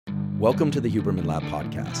Welcome to the Huberman Lab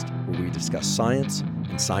podcast, where we discuss science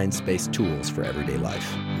and science-based tools for everyday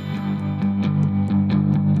life.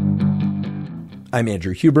 I'm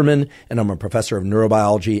Andrew Huberman, and I'm a professor of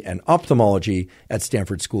neurobiology and ophthalmology at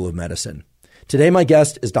Stanford School of Medicine. Today, my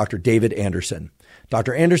guest is Dr. David Anderson.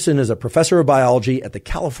 Dr. Anderson is a professor of biology at the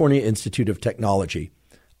California Institute of Technology,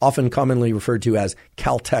 often commonly referred to as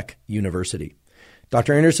Caltech University.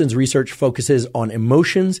 Dr. Anderson's research focuses on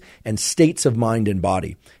emotions and states of mind and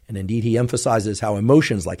body. And indeed, he emphasizes how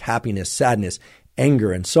emotions like happiness, sadness,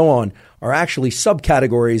 anger, and so on are actually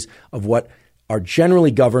subcategories of what are generally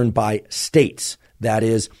governed by states. That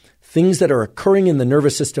is, things that are occurring in the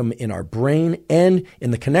nervous system in our brain and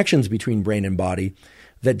in the connections between brain and body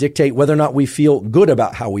that dictate whether or not we feel good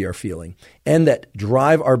about how we are feeling and that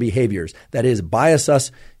drive our behaviors. That is, bias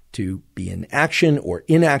us to be in action or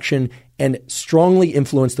inaction and strongly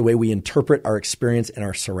influence the way we interpret our experience and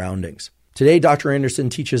our surroundings. Today, Dr.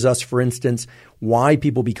 Anderson teaches us, for instance, why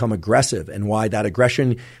people become aggressive and why that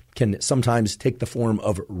aggression can sometimes take the form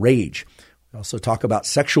of rage. We also talk about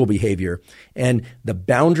sexual behavior and the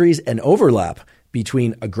boundaries and overlap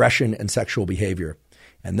between aggression and sexual behavior.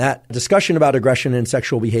 And that discussion about aggression and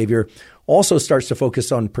sexual behavior also starts to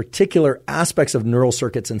focus on particular aspects of neural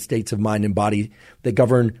circuits and states of mind and body that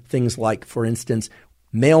govern things like, for instance,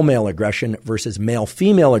 male-male aggression versus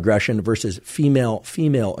male-female aggression versus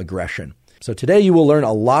female-female aggression. So today you will learn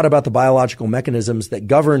a lot about the biological mechanisms that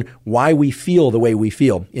govern why we feel the way we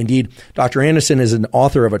feel. Indeed, Dr. Anderson is an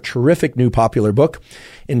author of a terrific new popular book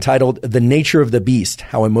entitled The Nature of the Beast: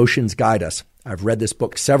 How Emotions Guide Us. I've read this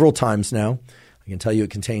book several times now. I can tell you it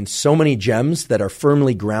contains so many gems that are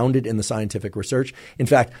firmly grounded in the scientific research. In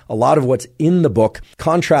fact, a lot of what's in the book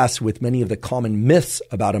contrasts with many of the common myths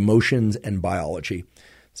about emotions and biology.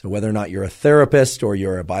 So whether or not you're a therapist or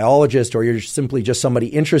you're a biologist or you're simply just somebody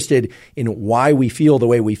interested in why we feel the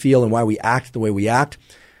way we feel and why we act the way we act,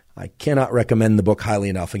 I cannot recommend the book highly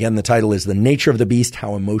enough. Again, the title is The Nature of the Beast: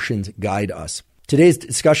 How Emotions Guide Us. Today's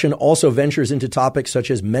discussion also ventures into topics such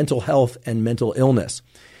as mental health and mental illness,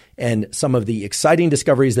 and some of the exciting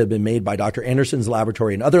discoveries that have been made by Dr. Anderson's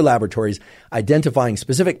laboratory and other laboratories identifying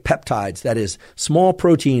specific peptides, that is, small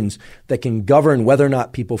proteins that can govern whether or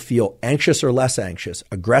not people feel anxious or less anxious,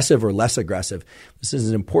 aggressive or less aggressive. This is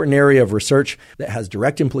an important area of research that has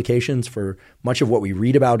direct implications for much of what we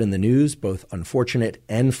read about in the news, both unfortunate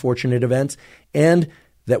and fortunate events, and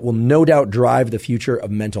that will no doubt drive the future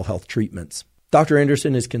of mental health treatments. Dr.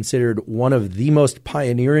 Anderson is considered one of the most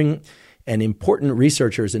pioneering and important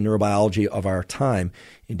researchers in neurobiology of our time.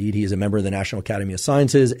 Indeed, he is a member of the National Academy of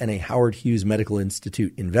Sciences and a Howard Hughes Medical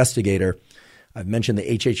Institute investigator. I've mentioned the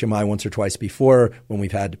HHMI once or twice before when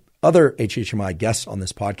we've had other HHMI guests on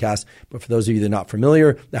this podcast. But for those of you that are not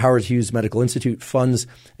familiar, the Howard Hughes Medical Institute funds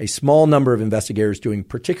a small number of investigators doing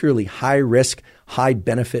particularly high-risk,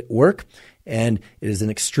 high-benefit work. And it is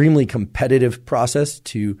an extremely competitive process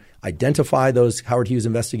to identify those Howard Hughes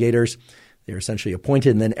investigators. They're essentially appointed,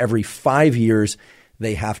 and then every 5 years,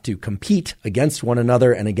 they have to compete against one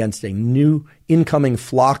another and against a new incoming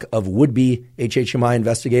flock of would-be HHMI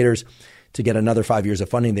investigators to get another 5 years of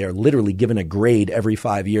funding. They are literally given a grade every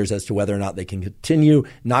 5 years as to whether or not they can continue,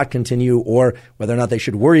 not continue, or whether or not they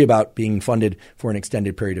should worry about being funded for an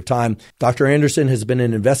extended period of time. Dr. Anderson has been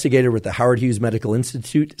an investigator with the Howard Hughes Medical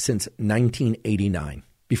Institute since 1989.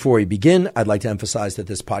 Before we begin, I'd like to emphasize that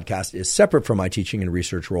this podcast is separate from my teaching and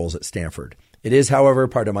research roles at Stanford. It is, however,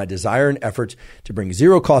 part of my desire and effort to bring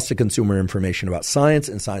zero cost to consumer information about science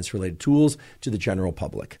and science-related tools to the general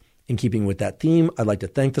public. In keeping with that theme, I'd like to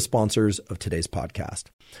thank the sponsors of today's podcast.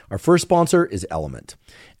 Our first sponsor is Element.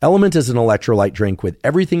 Element is an electrolyte drink with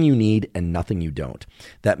everything you need and nothing you don't.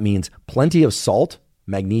 That means plenty of salt,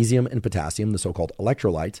 magnesium, and potassium, the so-called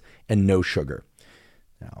electrolytes, and no sugar.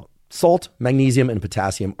 Now, salt, magnesium, and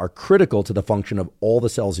potassium are critical to the function of all the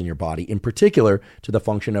cells in your body, in particular to the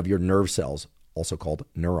function of your nerve cells, also called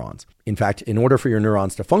neurons. In fact, in order for your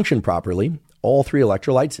neurons to function properly, all three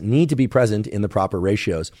electrolytes need to be present in the proper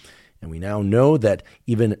ratios. And we now know that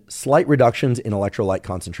even slight reductions in electrolyte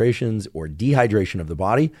concentrations or dehydration of the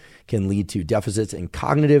body can lead to deficits in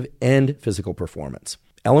cognitive and physical performance.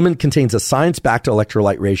 Element contains a science-backed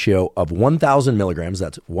electrolyte ratio of 1,000 milligrams,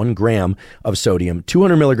 that's 1 gram of sodium,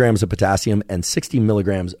 200 milligrams of potassium, and 60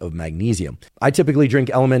 milligrams of magnesium. I typically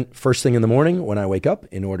drink Element first thing in the morning when I wake up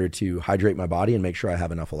in order to hydrate my body and make sure I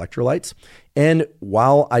have enough electrolytes. And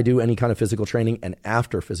while I do any kind of physical training and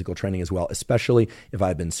after physical training as well, especially if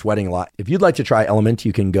I've been sweating a lot. If you'd like to try Element,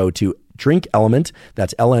 you can go to Drink Element,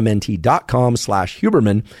 that's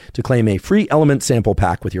lmnt.com/Huberman to claim a free Element sample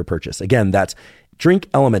pack with your purchase. Again, that's Drink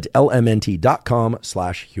Element,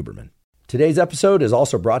 lmnt.com/Huberman. Today's episode is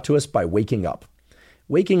also brought to us by Waking Up.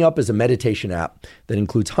 Waking Up is a meditation app that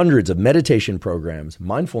includes hundreds of meditation programs,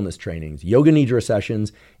 mindfulness trainings, yoga nidra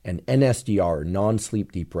sessions, and NSDR,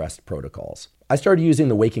 non-sleep deep rest protocols. I started using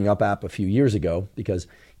the Waking Up app a few years ago because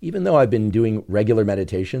even though I've been doing regular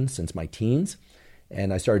meditation since my teens,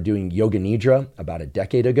 and I started doing yoga nidra about a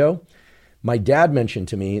decade ago, my dad mentioned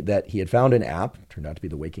to me that he had found an app, turned out to be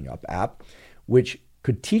the Waking Up app, which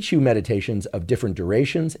could teach you meditations of different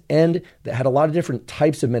durations and that had a lot of different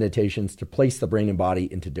types of meditations to place the brain and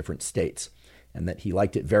body into different states, and that he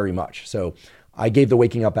liked it very much. So I gave the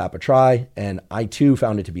Waking Up app a try, and I too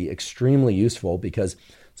found it to be extremely useful because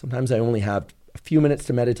sometimes I only have a few minutes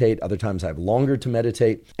to meditate, other times I have longer to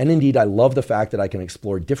meditate. And indeed, I love the fact that I can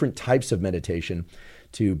explore different types of meditation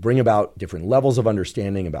to bring about different levels of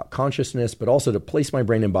understanding about consciousness, but also to place my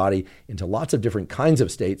brain and body into lots of different kinds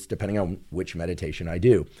of states depending on which meditation I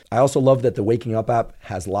do. I also love that the Waking Up app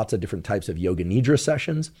has lots of different types of yoga nidra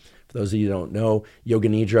sessions. For those of you who don't know, yoga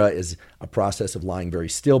nidra is a process of lying very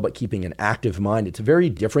still but keeping an active mind. It's very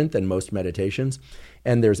different than most meditations.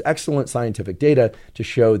 And there's excellent scientific data to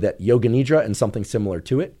show that yoga nidra and something similar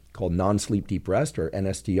to it, called non-sleep deep rest or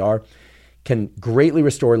NSDR, can greatly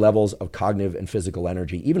restore levels of cognitive and physical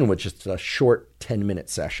energy, even with just a short 10-minute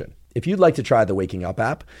session. If you'd like to try the Waking Up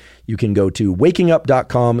app, you can go to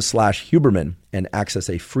wakingup.com/Huberman and access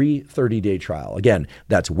a free 30-day trial. Again,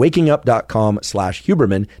 that's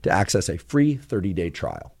wakingup.com/Huberman to access a free 30-day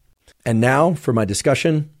trial. And now for my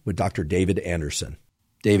discussion with Dr. David Anderson.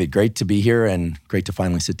 David, great to be here and great to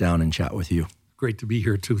finally sit down and chat with you. Great to be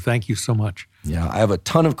here too. Thank you so much. Yeah, I have a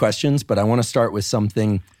ton of questions, but I want to start with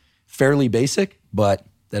something fairly basic, but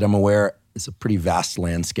that I'm aware is a pretty vast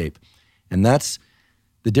landscape. And that's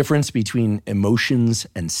the difference between emotions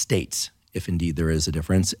and states, if indeed there is a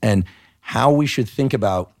difference, and how we should think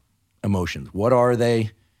about emotions. What are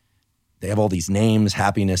they? They have all these names: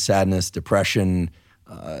 happiness, sadness, depression,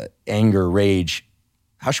 anger, rage.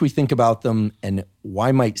 How should we think about them, and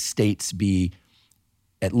why might states be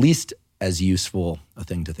at least as useful a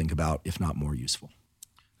thing to think about, if not more useful?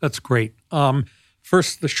 That's great.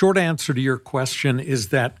 First, the short answer to your question is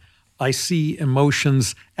that I see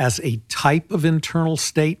emotions as a type of internal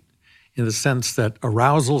state, in the sense that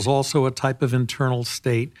arousal is also a type of internal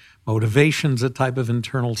state, motivation is a type of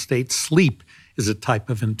internal state, sleep is a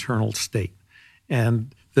type of internal state.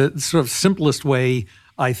 And the sort of simplest way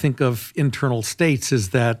I think of internal states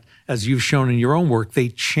is that, as you've shown in your own work, they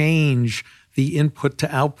change the input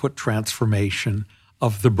to output transformation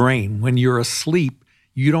of the brain. When you're asleep,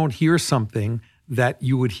 you don't hear something that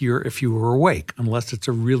you would hear if you were awake, unless it's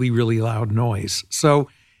a really, really loud noise. So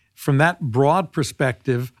from that broad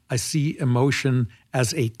perspective, I see emotion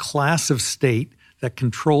as a class of state that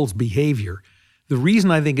controls behavior. The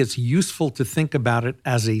reason I think it's useful to think about it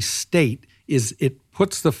as a state is it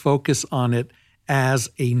puts the focus on it as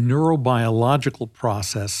a neurobiological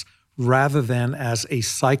process rather than as a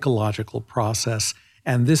psychological process.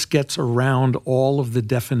 And this gets around all of the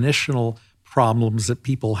definitional problems that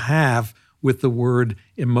people have with the word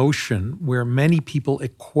emotion, where many people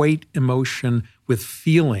equate emotion with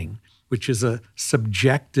feeling, which is a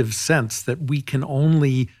subjective sense that we can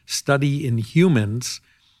only study in humans,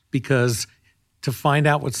 because to find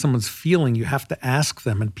out what someone's feeling, you have to ask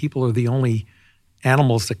them, and people are the only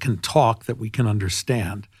animals that can talk that we can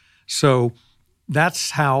understand. So that's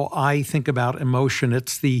how I think about emotion.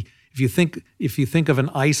 It's if you think of an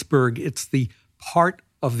iceberg, it's the part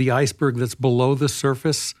of the iceberg that's below the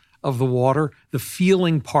surface of the water. The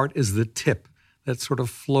feeling part is the tip that's sort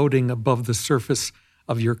of floating above the surface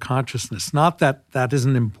of your consciousness. Not that that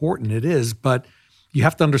isn't important, it is, but you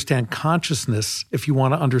have to understand consciousness if you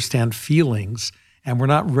want to understand feelings, and we're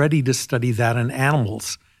not ready to study that in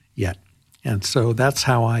animals yet. And so that's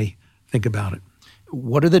how I think about it.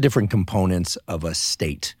 What are the different components of a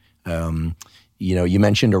state? You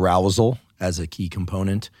mentioned arousal as a key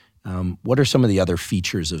component. What are some of the other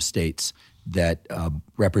features of states that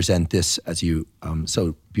represent this, as you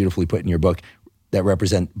so beautifully put in your book, that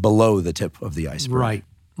represent below the tip of the iceberg?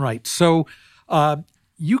 Right. So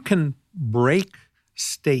you can break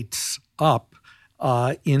states up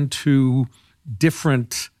into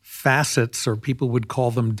different facets, or people would call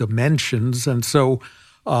them dimensions. And so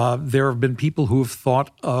there have been people who have thought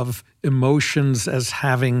of emotions as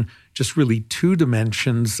having just really two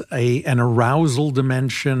dimensions, an arousal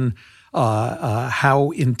dimension,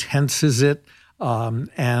 how intense is it,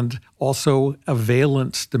 and also a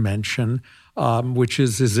valence dimension, which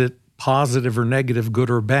is it positive or negative,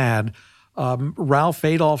 good or bad. Ralph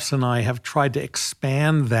Adolphs and I have tried to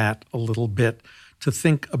expand that a little bit to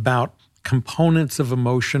think about components of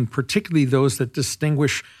emotion, particularly those that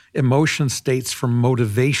distinguish emotion states from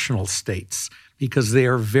motivational states because they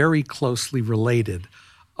are very closely related.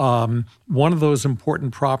 One of those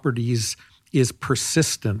important properties is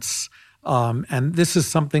persistence. And this is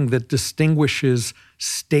something that distinguishes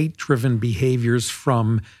state-driven behaviors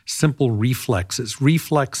from simple reflexes.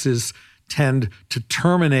 Reflexes tend to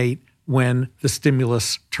terminate when the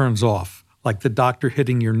stimulus turns off, like the doctor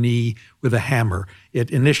hitting your knee with a hammer. It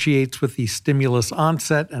initiates with the stimulus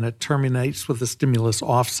onset and it terminates with the stimulus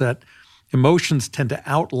offset. Emotions tend to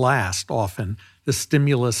outlast often the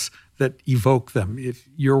stimulus that evoke them. If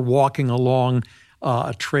you're walking along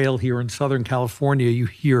a trail here in Southern California, you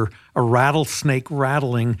hear a rattlesnake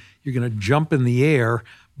rattling, you're going to jump in the air,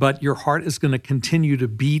 but your heart is going to continue to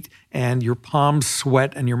beat and your palms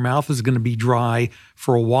sweat and your mouth is going to be dry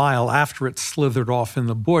for a while after it's slithered off in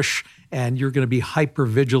the bush, and you're going to be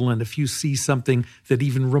hypervigilant. If you see something that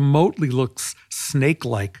even remotely looks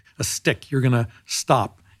snake-like, a stick, you're going to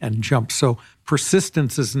stop and jump. So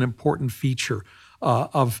persistence is an important feature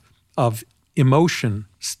of emotion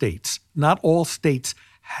states. Not all states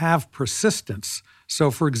have persistence.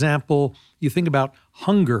 So, for example, you think about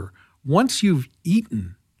hunger. Once you've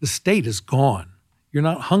eaten, the state is gone. You're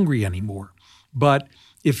not hungry anymore. But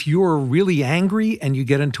if you're really angry and you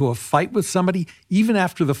get into a fight with somebody, even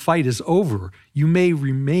after the fight is over, you may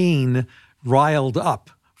remain riled up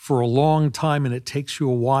for a long time, and it takes you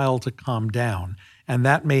a while to calm down. And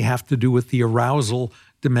that may have to do with the arousal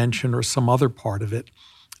dimension or some other part of it.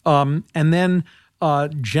 And then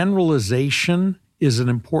generalization is an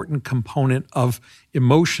important component of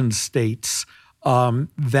emotion states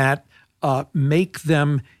that make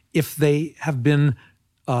them, if they have been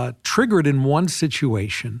triggered in one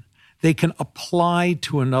situation, they can apply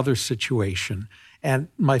to another situation. And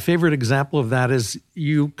my favorite example of that is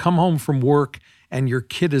you come home from work and your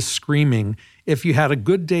kid is screaming. If you had a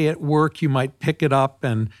good day at work, you might pick it up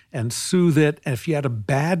and soothe it. And if you had a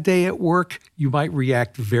bad day at work, you might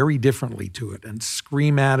react very differently to it and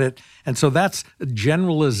scream at it. And so that's a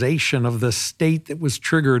generalization of the state that was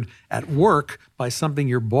triggered at work by something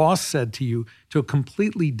your boss said to you to a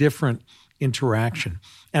completely different interaction.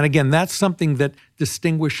 And again, that's something that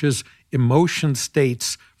distinguishes emotion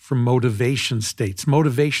states from motivation states.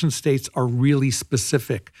 Motivation states are really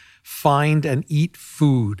specific. Find and eat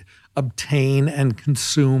food, obtain and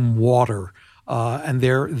consume water, and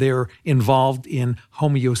they're involved in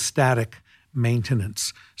homeostatic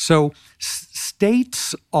maintenance. So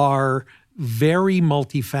states are very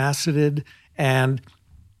multifaceted, and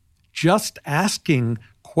just asking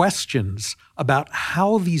questions about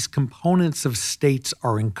how these components of states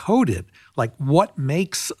are encoded, like what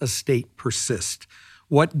makes a state persist,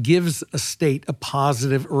 what gives a state a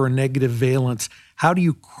positive or a negative valence, how do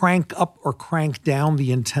you crank up or crank down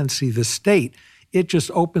the intensity of the state? It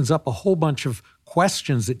just opens up a whole bunch of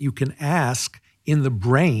questions that you can ask in the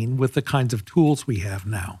brain with the kinds of tools we have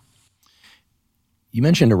now. You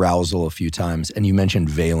mentioned arousal a few times, and you mentioned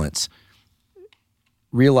valence.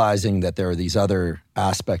 Realizing that there are these other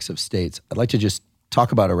aspects of states, I'd like to just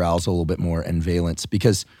talk about arousal a little bit more and valence,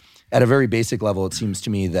 because at a very basic level, it seems to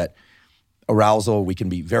me that arousal, we can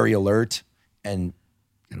be very alert and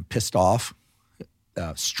pissed off,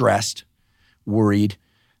 stressed, worried.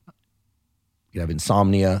 We can have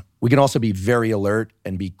insomnia. We can also be very alert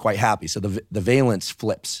and be quite happy. So the valence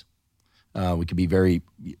flips. We can be very,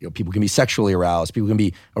 people can be sexually aroused. People can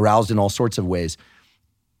be aroused in all sorts of ways.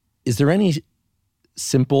 Is there any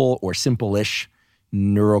simple or simple-ish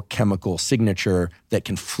neurochemical signature that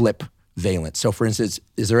can flip valence? So for instance,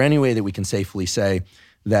 is there any way that we can safely say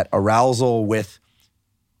that arousal with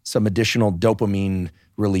some additional dopamine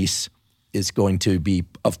release is going to be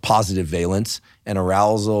of positive valence, and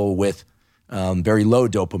arousal with very low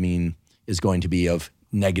dopamine is going to be of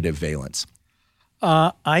negative valence?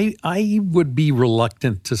 I would be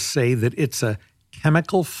reluctant to say that it's a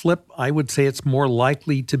chemical flip. I would say it's more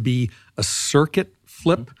likely to be a circuit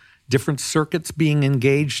flip, different circuits being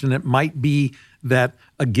engaged, and it might be that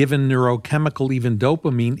a given neurochemical, even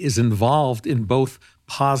dopamine, is involved in both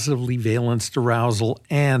positively valenced arousal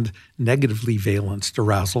and negatively valenced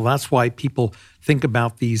arousal. That's why people think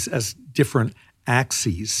about these as different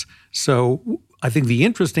axes. So I think the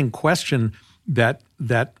interesting question that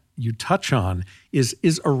you touch on is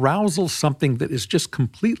arousal something that is just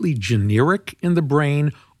completely generic in the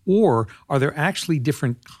brain, or are there actually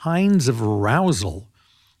different kinds of arousal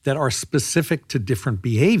that are specific to different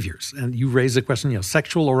behaviors? And you raise the question,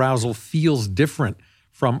 sexual arousal feels different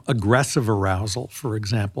from aggressive arousal, for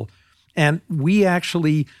example. And we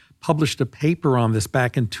actually published a paper on this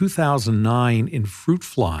back in 2009 in Fruit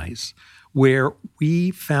Flies, where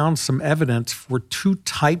we found some evidence for two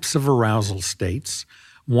types of arousal states.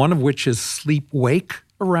 one of which is sleep-wake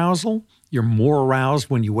arousal. You're more aroused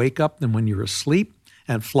when you wake up than when you're asleep,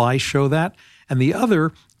 and flies show that. And the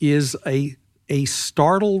other is a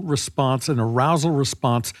startle response, an arousal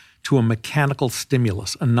response to a mechanical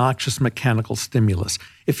stimulus, a noxious mechanical stimulus.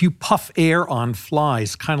 If you puff air on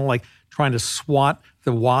flies, kind of like trying to swat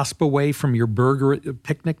the wasp away from your burger at a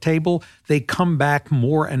picnic table, they come back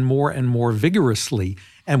more and more and more vigorously.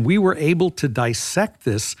 And we were able to dissect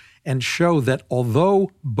this and show that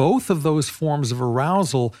although both of those forms of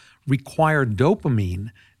arousal require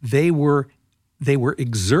dopamine, they were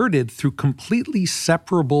exerted through completely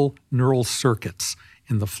separable neural circuits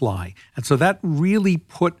in the fly. And so that really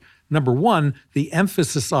put, number one, the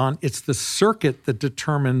emphasis on it's the circuit that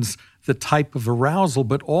determines the type of arousal,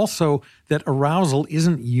 but also that arousal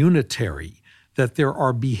isn't unitary, that there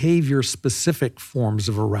are behavior-specific forms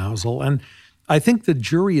of arousal. And I think the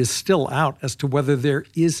jury is still out as to whether there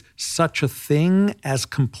is such a thing as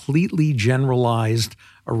completely generalized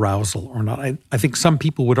arousal or not. I think some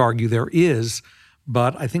people would argue there is,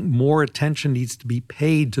 but I think more attention needs to be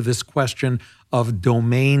paid to this question of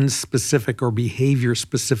domain-specific or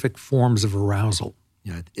behavior-specific forms of arousal.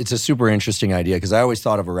 Yeah, it's a super interesting idea because I always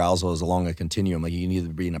thought of arousal as along a continuum. Like you can either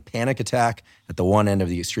be in a panic attack at the one end of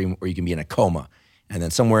the extreme, or you can be in a coma. And then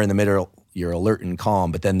somewhere in the middle, you're alert and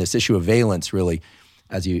calm. But then this issue of valence really,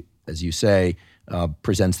 as you say,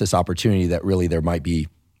 presents this opportunity that really there might be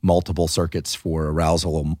multiple circuits for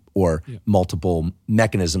arousal or multiple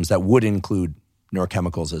mechanisms that would include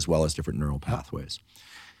neurochemicals as well as different neural pathways.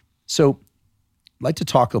 So I'd like to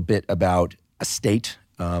talk a bit about a state,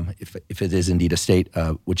 if it is indeed a state,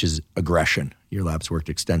 which is aggression. Your lab's worked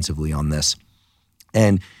extensively on this.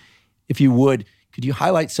 And if you would, could you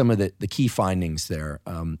highlight some of the key findings there?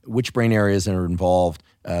 Which brain areas are involved?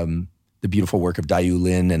 The beautiful work of Dayu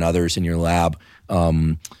Lin and others in your lab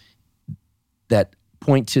that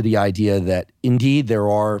point to the idea that indeed there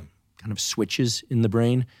are kind of switches in the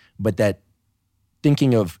brain, but that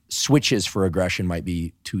thinking of switches for aggression might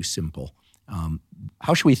be too simple.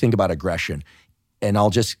 How should we think about aggression? And I'll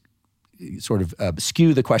just sort of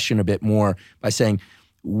skew the question a bit more by saying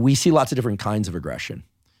we see lots of different kinds of aggression.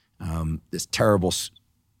 This terrible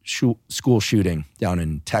school shooting down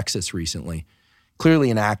in Texas recently, clearly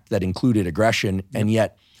an act that included aggression, and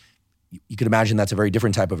yet you could imagine that's a very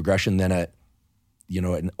different type of aggression than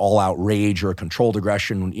an all-out rage or a controlled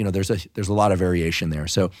aggression. There's a lot of variation there.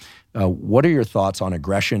 So what are your thoughts on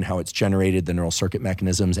aggression, how it's generated, the neural circuit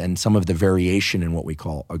mechanisms, and some of the variation in what we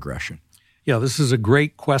call aggression? Yeah, this is a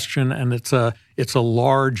great question, and it's a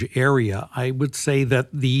large area. I would say that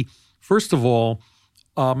first of all,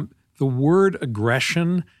 the word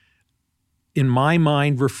aggression, in my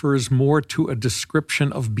mind, refers more to a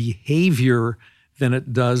description of behavior than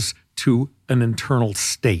it does to an internal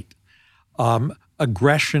state.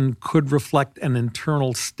 Aggression could reflect an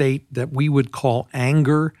internal state that we would call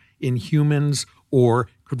anger in humans, or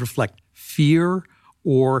could reflect fear,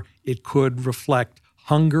 or it could reflect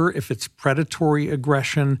hunger if it's predatory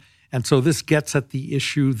aggression. And so this gets at the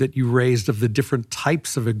issue that you raised of the different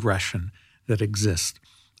types of aggression that exist.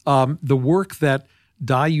 The work that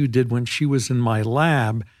Dayu did when she was in my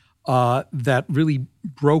lab that really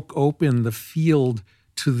broke open the field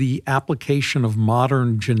to the application of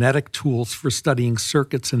modern genetic tools for studying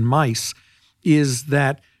circuits in mice is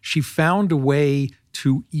that she found a way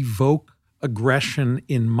to evoke aggression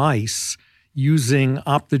in mice using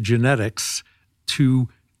optogenetics to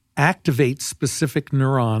activate specific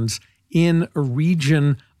neurons in a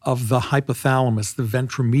region of the hypothalamus, the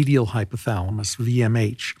ventromedial hypothalamus,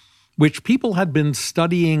 VMH, which people had been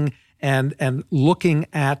studying and looking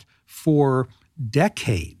at for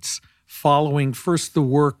decades, following first the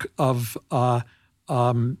work of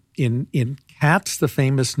in cats, the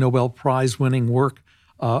famous Nobel Prize-winning work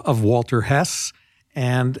of Walter Hess,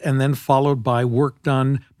 and then followed by work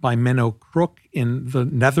done by Menno Kruk in the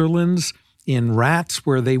Netherlands in rats,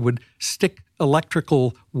 where they would stick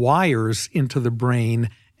electrical wires into the brain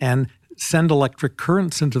and send electric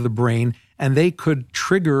currents into the brain, and they could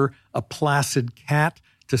trigger a placid cat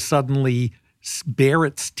to suddenly bare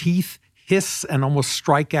its teeth, hiss, and almost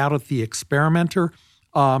strike out at the experimenter.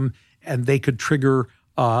 And they could trigger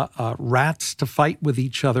rats to fight with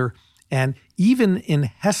each other. And even in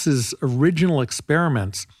Hess's original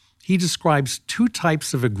experiments, he describes two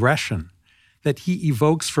types of aggression that he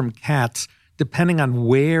evokes from cats depending on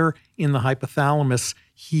where in the hypothalamus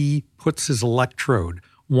he puts his electrode.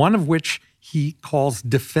 One of which he calls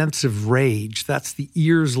defensive rage. That's the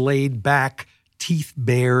ears laid back, teeth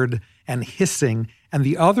bared, and hissing. And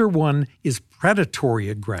the other one is predatory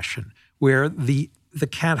aggression, where the the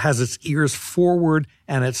cat has its ears forward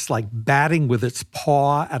and it's like batting with its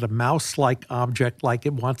paw at a mouse-like object, like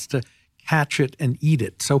it wants to catch it and eat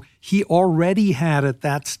it. So he already had at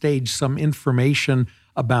that stage some information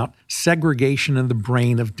about segregation in the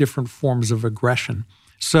brain of different forms of aggression.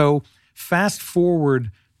 So fast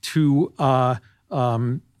forward to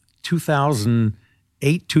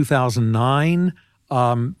 2008, 2009,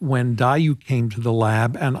 when Dayu came to the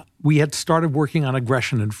lab, and we had started working on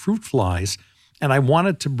aggression in fruit flies, and I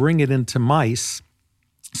wanted to bring it into mice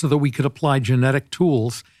so that we could apply genetic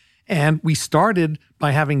tools. And we started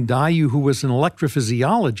by having Dayu, who was an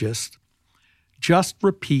electrophysiologist, just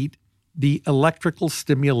repeat the electrical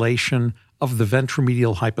stimulation of the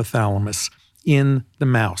ventromedial hypothalamus in the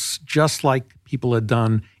mouse, just like people had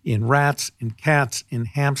done in rats, in cats, in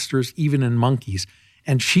hamsters, even in monkeys.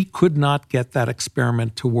 And she could not get that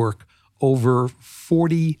experiment to work over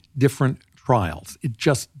 40 different trials. It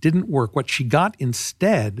just didn't work. What she got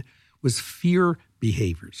instead was fear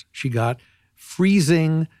behaviors. She got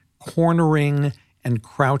freezing, cornering, and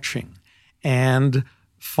crouching. And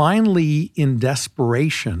finally, in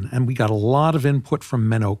desperation, and we got a lot of input from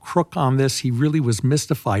Menno Crook on this, he really was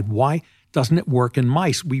mystified. Why doesn't it work in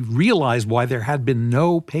mice? We realized why there had been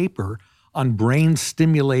no paper on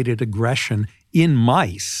brain-stimulated aggression in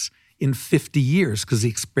mice in 50 years because the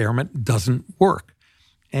experiment doesn't work.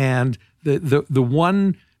 And the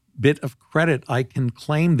one bit of credit I can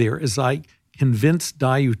claim there is I convinced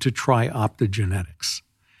Dayu to try optogenetics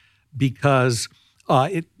because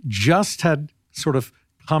it just had sort of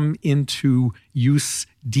come into use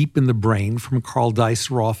deep in the brain from Carl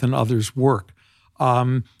Dice-Roth and others' work.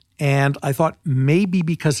 And I thought maybe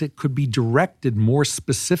because it could be directed more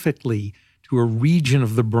specifically to a region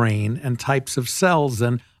of the brain and types of cells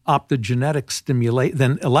than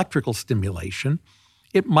than electrical stimulation,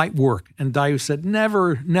 it might work. And Dayu said,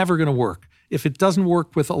 never going to work. If it doesn't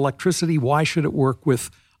work with electricity, why should it work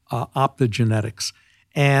with optogenetics?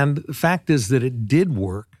 And the fact is that it did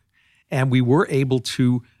work, and we were able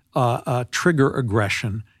to trigger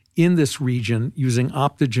aggression in this region using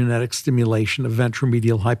optogenetic stimulation of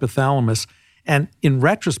ventromedial hypothalamus. And in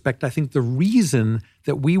retrospect, I think the reason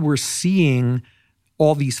that we were seeing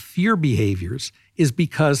all these fear behaviors is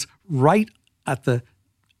because right at the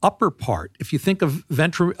upper part, if you think of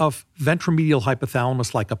ventromedial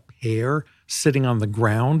hypothalamus like a pear sitting on the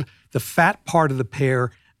ground, the fat part of the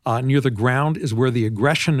pear near the ground is where the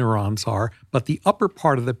aggression neurons are, but the upper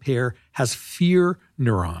part of the pear has fear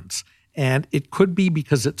neurons. And it could be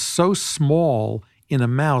because it's so small in a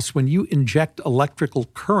mouse, when you inject electrical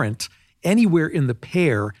current anywhere in the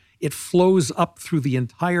pear, it flows up through the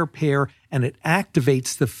entire pear and it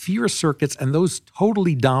activates the fear circuits, and those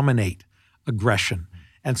totally dominate aggression.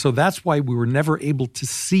 And so that's why we were never able to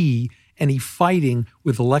see any fighting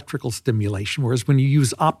with electrical stimulation. Whereas when you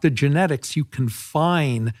use optogenetics, you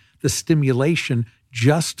confine the stimulation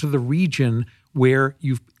just to the region where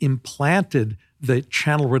you've implanted the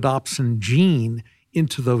channel rhodopsin gene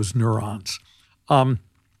into those neurons. And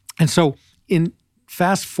so in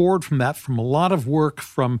fast forward from that, from a lot of work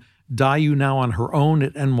from Dayu now on her own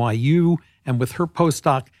at NYU and with her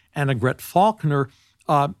postdoc, Annegret Faulkner,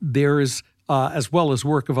 there is, as well as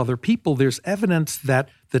work of other people, there's evidence that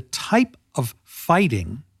the type of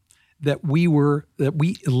fighting that we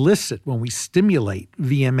elicit when we stimulate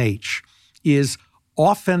VMH is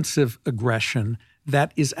offensive aggression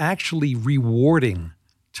that is actually rewarding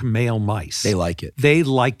to male mice. They like it. They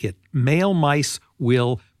like it. Male mice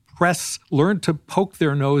will learn to poke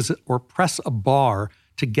their nose or press a bar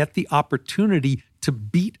to get the opportunity to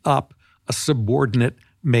beat up a subordinate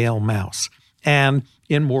male mouse. And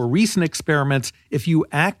in more recent experiments, if you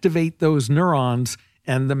activate those neurons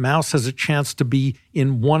and the mouse has a chance to be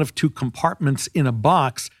in one of two compartments in a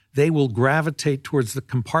box, they will gravitate towards the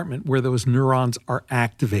compartment where those neurons are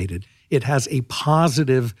activated. It has a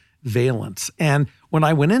positive valence. And when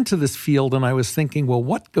I went into this field and I was thinking, well,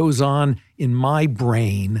 what goes on in my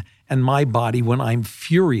brain and my body when I'm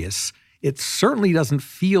furious? It certainly doesn't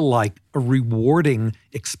feel like a rewarding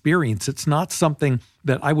experience. It's not something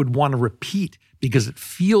that I would want to repeat because it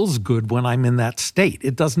feels good when I'm in that state.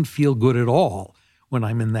 It doesn't feel good at all when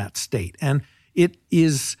I'm in that state. And it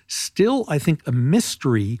is still, I think, a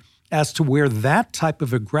mystery as to where that type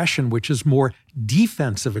of aggression, which is more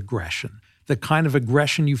defensive aggression, the kind of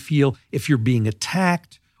aggression you feel if you're being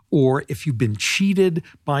attacked or if you've been cheated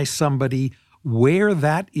by somebody, where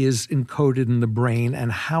that is encoded in the brain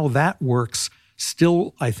and how that works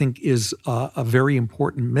still, I think, is a very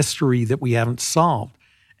important mystery that we haven't solved.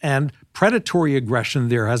 And predatory aggression,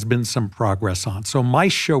 there has been some progress on. So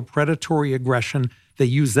mice show predatory aggression They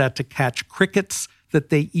use that to catch crickets that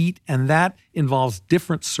they eat, and that involves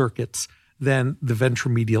different circuits than the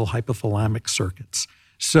ventromedial hypothalamic circuits.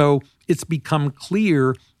 So it's become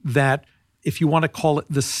clear that if you want to call it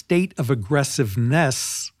the state of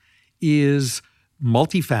aggressiveness is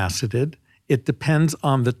multifaceted. It depends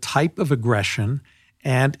on the type of aggression,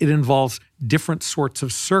 and it involves different sorts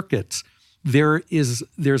of circuits.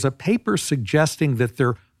 There's a paper suggesting that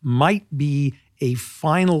there might be a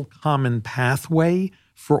final common pathway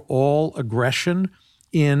for all aggression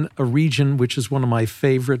in a region which is one of my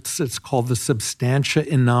favorites. It's called the substantia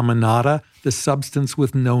innominata, the substance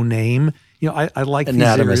with no name. I like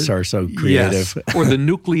anatomists are so creative. Yes, or the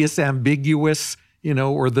nucleus ambiguus,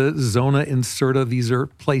 or the zona incerta. These are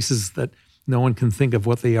places that no one can think of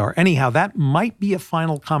what they are. Anyhow, that might be a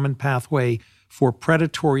final common pathway for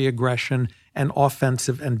predatory aggression and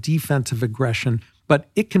offensive and defensive aggression, but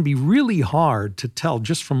it can be really hard to tell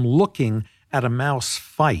just from looking at a mouse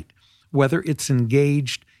fight whether it's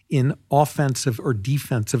engaged in offensive or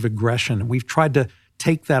defensive aggression. We've tried to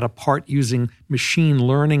take that apart using machine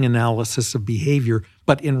learning analysis of behavior.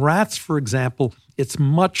 But in rats, for example, it's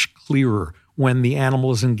much clearer when the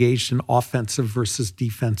animal is engaged in offensive versus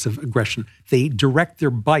defensive aggression. They direct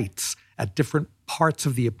their bites at different parts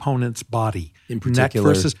of the opponent's body. In particular,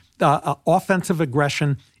 neck versus offensive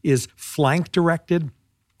aggression is flank directed.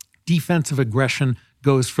 Defensive aggression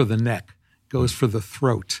goes for the neck, goes for the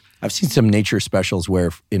throat. I've seen some nature specials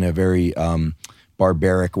where, in a very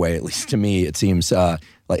barbaric way, at least to me, it seems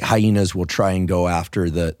like hyenas will try and go after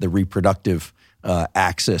the reproductive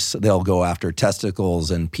axis. They'll go after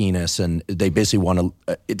testicles and penis, and they basically want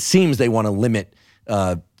to. It seems they want to limit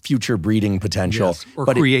future breeding potential, yes, or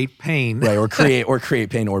create pain, right? Or create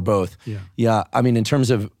pain, or both. Yeah. I mean, in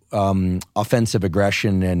terms of offensive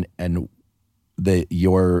aggression and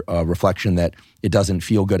your reflection that it doesn't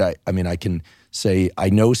feel good. I mean, I can say I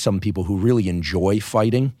know some people who really enjoy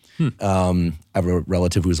fighting. I have a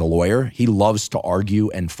relative who's a lawyer. He loves to argue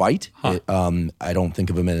and fight. I don't think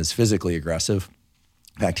of him as physically aggressive.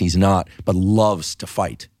 In fact, he's not, but loves to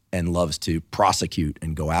fight and loves to prosecute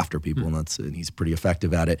and go after people, and he's pretty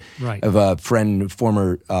effective at it. Right. I have a friend,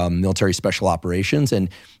 former military special operations, and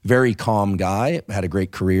very calm guy, had a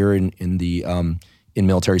great career in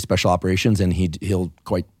military special operations, and he'll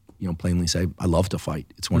quite plainly say, "I love to fight.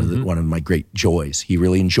 It's one of my great joys." He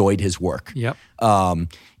really enjoyed his work. Yep.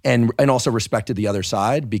 And also respected the other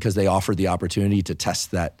side because they offered the opportunity to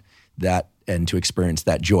test that and to experience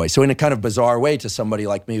that joy. So in a kind of bizarre way, to somebody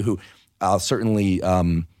like me, who I'll certainly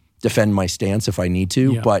defend my stance if I need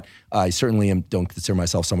to, but I certainly don't consider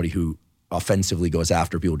myself somebody who offensively goes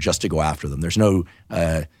after people just to go after them. There's no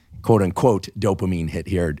quote unquote dopamine hit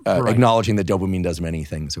here, right. Acknowledging that dopamine does many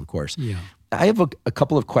things, of course. Yeah. I have a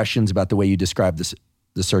couple of questions about the way you describe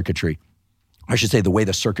the circuitry. I should say the way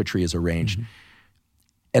the circuitry is arranged.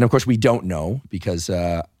 And of course, we don't know because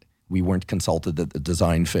we weren't consulted at the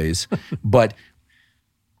design phase. But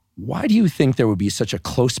why do you think there would be such a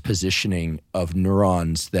close positioning of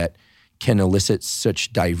neurons that can elicit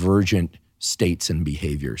such divergent states and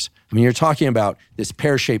behaviors? I mean, you're talking about this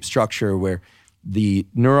pear-shaped structure where the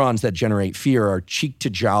neurons that generate fear are cheek to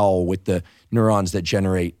jowl with the neurons that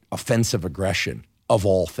generate offensive aggression, of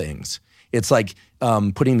all things. It's like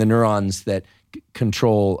putting the neurons that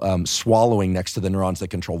control swallowing next to the neurons that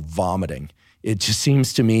control vomiting. It just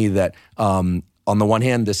seems to me that on the one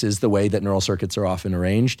hand, this is the way that neural circuits are often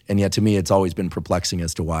arranged, and yet to me it's always been perplexing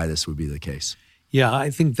as to why this would be the case. Yeah, I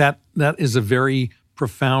think that is a very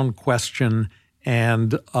profound question,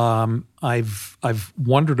 and I've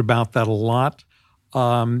wondered about that a lot.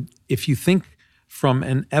 If you think from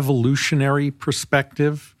an evolutionary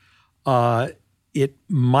perspective, it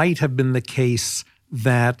might have been the case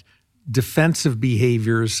that defensive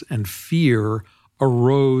behaviors and fear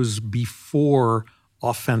arose before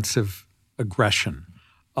offensive aggression,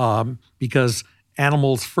 because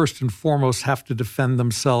animals first and foremost have to defend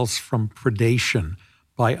themselves from predation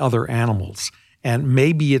by other animals. And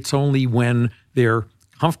maybe it's only when they're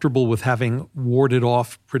comfortable with having warded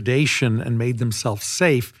off predation and made themselves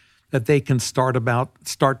safe that they can start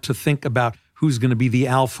to think about who's going to be the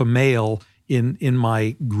alpha male in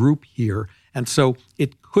my group here. And so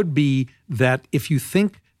it could be that if you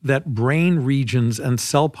think that brain regions and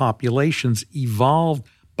cell populations evolved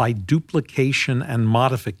by duplication and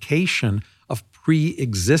modification of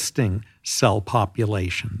pre-existing cell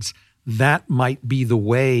populations, that might be the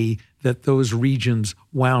way that those regions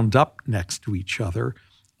wound up next to each other.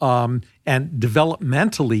 And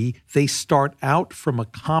developmentally, they start out from a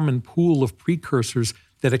common pool of precursors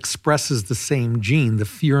that expresses the same gene. The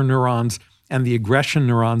fear neurons and the aggression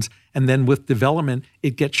neurons. And then with development,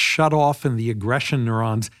 it gets shut off in the aggression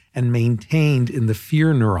neurons and maintained in the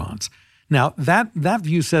fear neurons. Now, that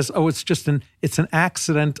view says, it's an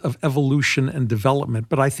accident of evolution and development.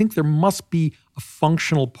 But I think there must be a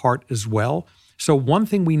functional part as well. So one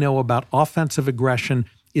thing we know about offensive aggression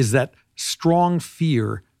is that strong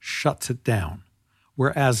fear shuts it down,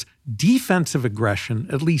 whereas defensive aggression,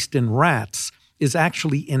 at least in rats, is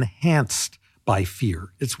actually enhanced by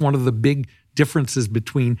fear. It's one of the big differences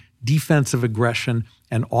between defensive aggression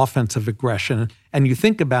and offensive aggression. And if you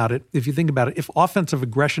think about it, if offensive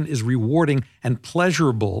aggression is rewarding and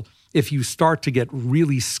pleasurable, if you start to get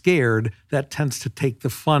really scared, that tends to take the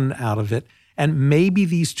fun out of it. And maybe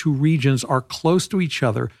these two regions are close to each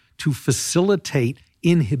other to facilitate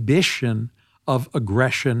inhibition of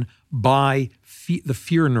aggression by the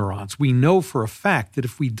fear neurons. We know for a fact that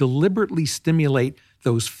if we deliberately stimulate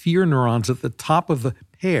those fear neurons at the top of the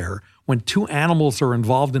pair, when two animals are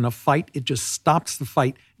involved in a fight, it just stops the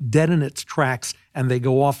fight dead in its tracks and they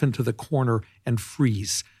go off into the corner and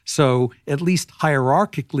freeze. So at least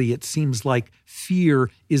hierarchically, it seems like fear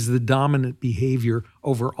is the dominant behavior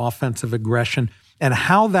over offensive aggression. And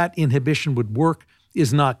how that inhibition would work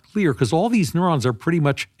is not clear because all these neurons are pretty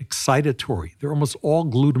much excitatory. They're almost all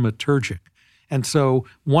glutamatergic. And so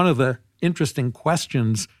one of the interesting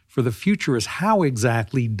questions for the future is how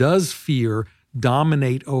exactly does fear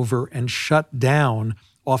dominate over and shut down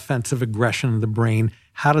offensive aggression in the brain?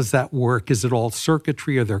 How does that work? Is it all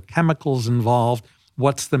circuitry? Are there chemicals involved?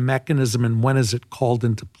 What's the mechanism and when is it called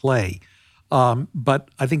into play? But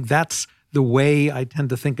I think that's the way I tend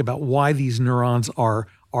to think about why these neurons are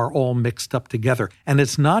all mixed up together. And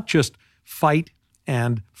it's not just fight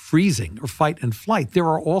and freezing or fight and flight. There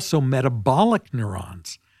are also metabolic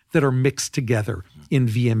neurons that are mixed together in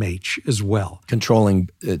VMH as well. Controlling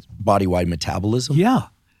body-wide metabolism? Yeah.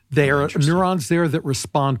 There are neurons there that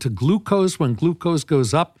respond to glucose. When glucose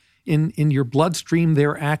goes up in your bloodstream,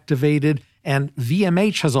 they're activated. And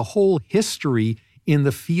VMH has a whole history in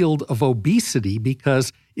the field of obesity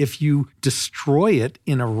because if you destroy it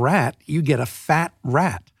in a rat, you get a fat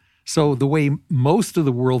rat. So the way most of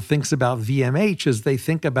the world thinks about VMH is they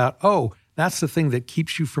think about, that's the thing that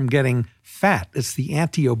keeps you from getting fat. It's the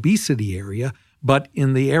anti-obesity area. But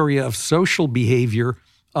in the area of social behavior,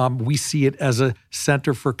 we see it as a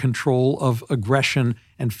center for control of aggression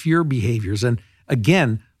and fear behaviors. And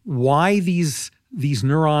again, why these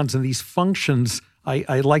neurons and these functions,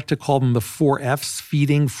 I like to call them the 4 Fs,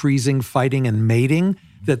 feeding, freezing, fighting, and mating,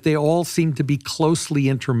 that they all seem to be closely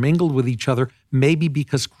intermingled with each other, maybe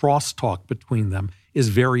because crosstalk between them is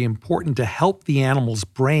very important to help the animal's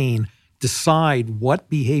brain decide what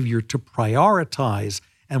behavior to prioritize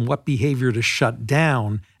and what behavior to shut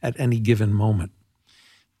down at any given moment.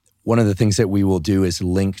 One of the things that we will do is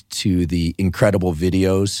link to the incredible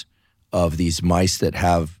videos of these mice that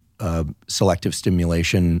have selective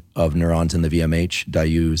stimulation of neurons in the VMH,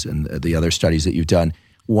 DIUs, and the other studies that you've done.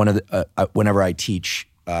 Whenever I teach,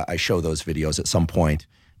 I show those videos at some point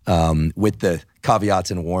with the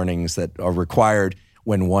caveats and warnings that are required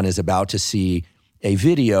when one is about to see a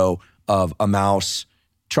video of a mouse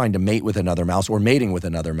trying to mate with another mouse or mating with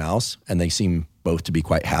another mouse, and they seem both to be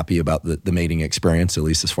quite happy about the mating experience, at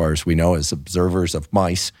least as far as we know as observers of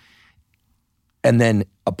mice. And then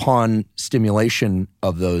upon stimulation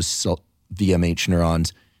of those VMH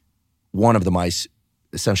neurons, one of the mice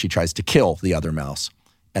essentially tries to kill the other mouse.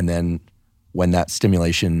 And then when that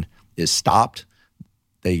stimulation is stopped,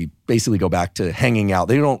 they basically go back to hanging out.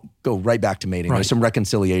 They don't go right back to mating. Right. There's some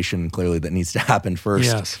reconciliation clearly that needs to happen first,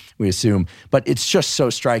 yes, we assume. But it's just so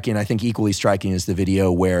striking. I think equally striking is the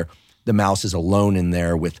video where the mouse is alone in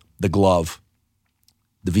there with the glove.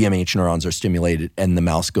 The VMH neurons are stimulated and the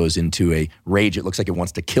mouse goes into a rage. It looks like it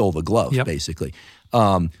wants to kill the glove, basically.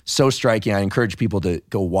 So striking. I encourage people to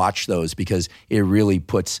go watch those because it really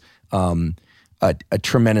puts a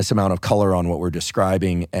tremendous amount of color on what we're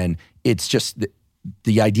describing. And it's just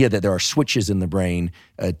the idea that there are switches in the brain,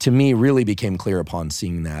 to me, really became clear upon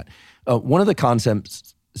seeing that. One of the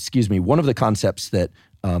concepts that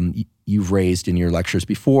you've raised in your lectures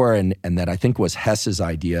before, and that I think was Hess's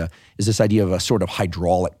idea, is this idea of a sort of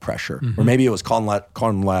hydraulic pressure. Mm-hmm. Or maybe it was Conrad,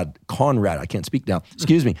 I can't speak now,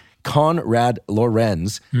 Konrad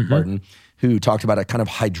Lorenz, who talked about a kind of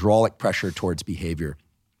hydraulic pressure towards behavior.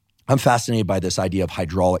 I'm fascinated by this idea of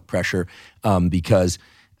hydraulic pressure because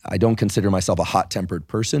I don't consider myself a hot-tempered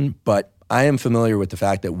person, but I am familiar with the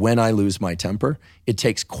fact that when I lose my temper, it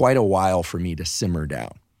takes quite a while for me to simmer down.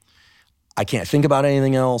 I can't think about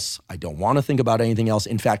anything else. I don't want to think about anything else.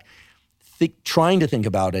 In fact, trying to think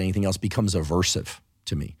about anything else becomes aversive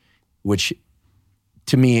to me, which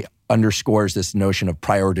to me underscores this notion of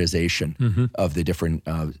prioritization of the different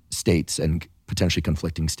states and potentially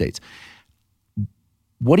conflicting states.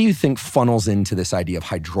 What do you think funnels into this idea of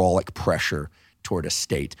hydraulic pressure toward a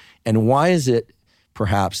state? And why is it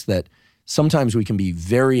perhaps that sometimes we can be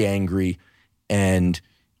very angry, and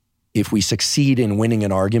if we succeed in winning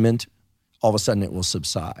an argument, all of a sudden it will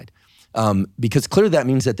subside? Because clearly that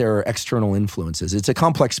means that there are external influences. It's a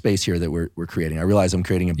complex space here that we're creating. I realize I'm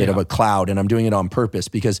creating a bit of a cloud, and I'm doing it on purpose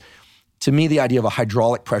because to me, the idea of a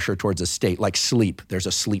hydraulic pressure towards a state, like sleep, there's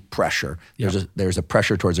a sleep pressure. There's a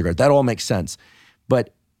pressure towards a growth. That all makes sense.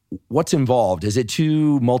 But what's involved? Is it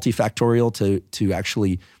too multifactorial to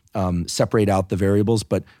actually separate out the variables?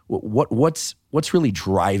 But what's really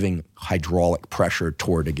driving hydraulic pressure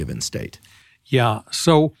toward a given state? Yeah.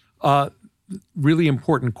 So really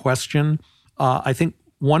important question. I think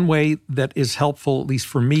one way that is helpful, at least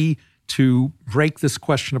for me, to break this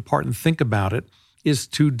question apart and think about it is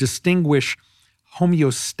to distinguish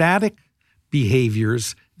homeostatic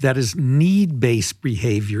behaviors, that is need-based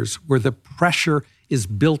behaviors, where the pressure is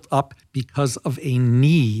built up because of a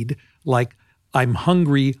need, like I'm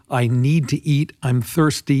hungry, I need to eat, I'm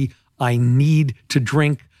thirsty, I need to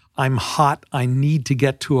drink, I'm hot, I need to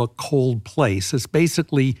get to a cold place. It's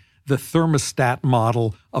basically the thermostat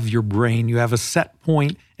model of your brain. You have a set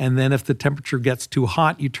point, and then if the temperature gets too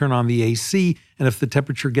hot, you turn on the AC, and if the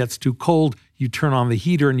temperature gets too cold, you turn on the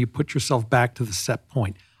heater and you put yourself back to the set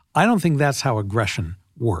point. I don't think that's how aggression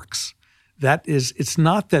works. It's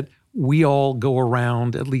not that we all go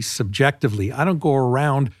around, at least subjectively, I don't go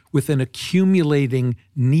around with an accumulating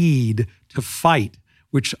need to fight,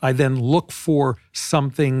 which I then look for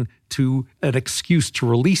something an excuse to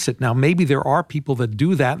release it. Now, maybe there are people that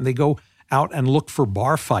do that and they go out and look for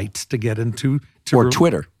bar fights to get into. Or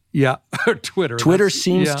Twitter. Yeah, or Twitter. Twitter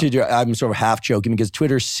seems to, I'm sort of half joking because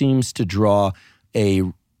Twitter seems to draw a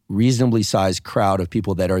reasonably sized crowd of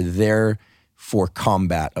people that are there for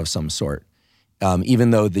combat of some sort.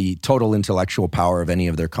 Even though the total intellectual power of any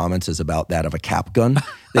of their comments is about that of a cap gun,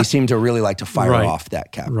 they seem to really like to fire off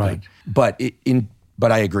that cap gun. But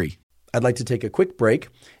I agree. I'd like to take a quick break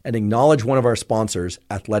and acknowledge one of our sponsors,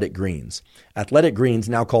 Athletic Greens. Athletic Greens,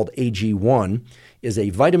 now called AG1, is a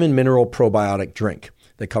vitamin mineral probiotic drink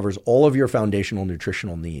that covers all of your foundational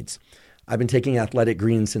nutritional needs. I've been taking Athletic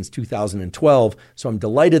Greens since 2012, so I'm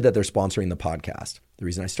delighted that they're sponsoring the podcast. The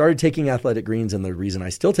reason I started taking Athletic Greens and the reason I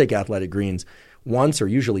still take Athletic Greens once or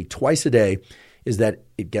usually twice a day is that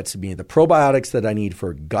it gets me the probiotics that I need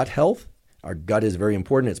for gut health. Our gut is very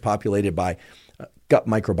important. It's populated by gut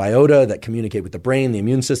microbiota that communicate with the brain, the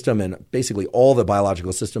immune system, and basically all the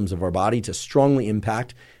biological systems of our body to strongly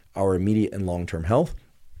impact our immediate and long-term health.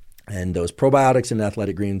 And those probiotics in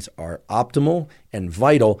Athletic Greens are optimal and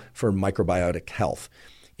vital for microbiotic health.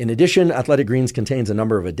 In addition, Athletic Greens contains a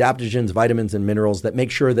number of adaptogens, vitamins, and minerals that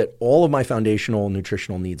make sure that all of my foundational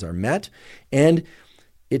nutritional needs are met, and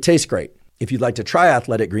it tastes great. If you'd like to try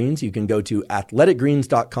Athletic Greens, you can go to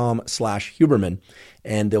athleticgreens.com/Huberman,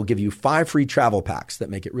 and they'll give you 5 free travel packs that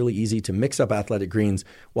make it really easy to mix up Athletic Greens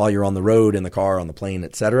while you're on the road, in the car, on the plane,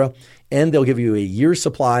 etc. And they'll give you a year's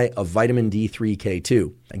supply of vitamin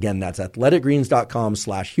D3K2. Again, that's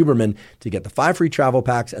athleticgreens.com/Huberman to get the 5 free travel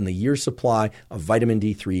packs and the year's supply of vitamin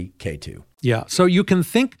D3K2. Yeah, so you can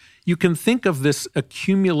think of this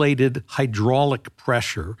accumulated hydraulic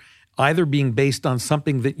pressure either being based on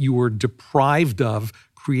something that you were deprived of,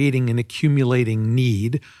 creating an accumulating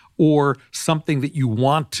need, or something that you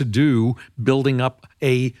want to do, building up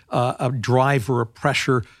a drive or a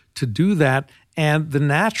pressure to do that. And the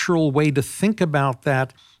natural way to think about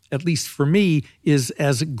that, at least for me, is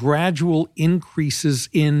as gradual increases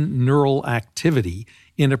in neural activity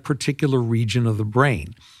in a particular region of the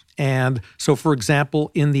brain. And so, for example,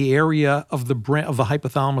 in the area of the brain, of the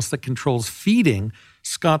hypothalamus that controls feeding,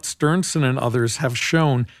 Scott Sternson and others have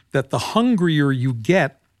shown that the hungrier you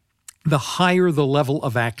get, the higher the level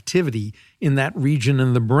of activity in that region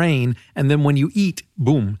in the brain. And then when you eat,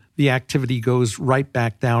 boom, the activity goes right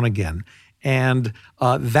back down again. And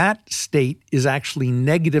that state is actually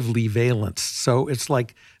negatively valenced. So it's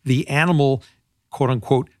like the animal, quote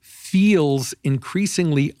unquote, feels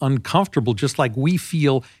increasingly uncomfortable, just like we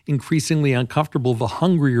feel increasingly uncomfortable the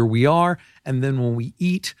hungrier we are. And then when we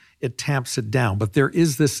eat, it tamps it down. But there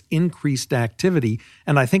is this increased activity.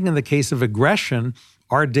 And I think in the case of aggression,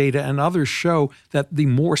 our data and others show that the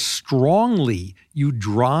more strongly you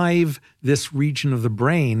drive this region of the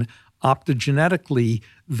brain optogenetically,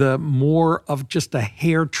 the more of just a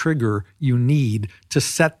hair trigger you need to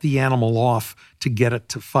set the animal off to get it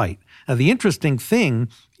to fight. Now, the interesting thing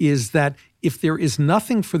is that if there is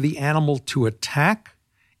nothing for the animal to attack,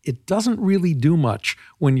 it doesn't really do much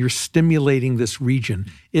when you're stimulating this region.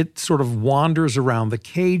 It sort of wanders around the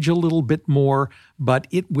cage a little bit more, but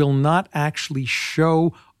it will not actually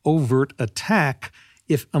show overt attack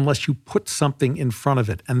unless you put something in front of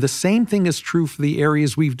it. And the same thing is true for the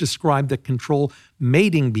areas we've described that control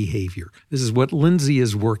mating behavior. This is what Lindsay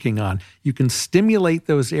is working on. You can stimulate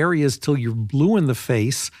those areas till you're blue in the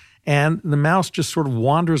face, and the mouse just sort of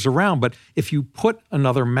wanders around. But if you put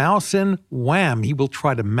another mouse in, wham, he will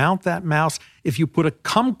try to mount that mouse. If you put a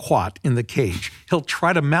kumquat in the cage, he'll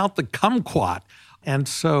try to mount the kumquat. And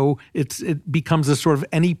so it becomes a sort of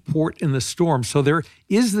any port in the storm. So there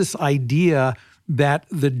is this idea that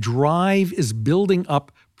the drive is building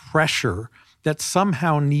up pressure that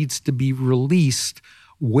somehow needs to be released.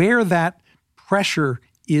 Where that pressure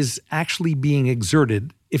is actually being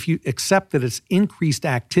exerted, if you accept that it's increased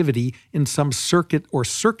activity in some circuit or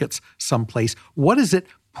circuits someplace, what is it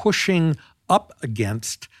pushing up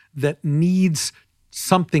against that needs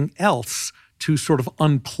something else to sort of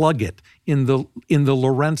unplug it in the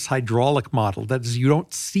Lorentz hydraulic model? That is, you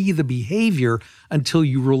don't see the behavior until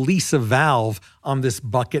you release a valve on this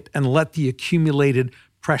bucket and let the accumulated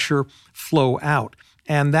pressure flow out.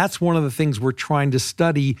 And that's one of the things we're trying to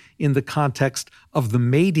study in the context of the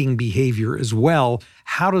mating behavior as well.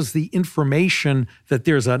 How does the information that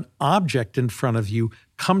there's an object in front of you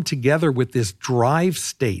come together with this drive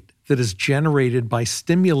state that is generated by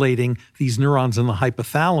stimulating these neurons in the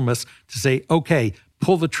hypothalamus to say, okay,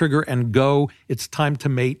 pull the trigger and go. It's time to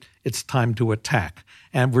mate. It's time to attack.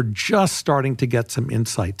 And we're just starting to get some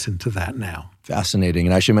insights into that now. Fascinating.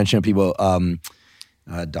 And I should mention to people,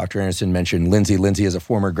 Dr. Anderson mentioned Lindsay. Lindsay is a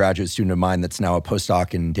former graduate student of mine that's now a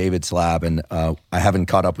postdoc in David's lab. And I haven't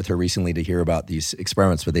caught up with her recently to hear about these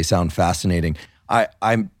experiments, but they sound fascinating.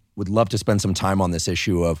 I would love to spend some time on this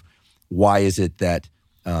issue of why is it that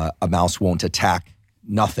a mouse won't attack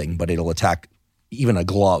nothing, but it'll attack even a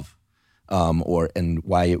glove, and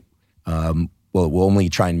why it will only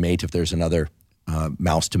try and mate if there's another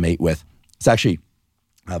mouse to mate with. It's actually,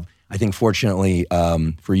 I think, fortunately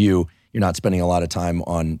for you, you're not spending a lot of time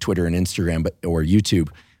on Twitter and Instagram, or YouTube.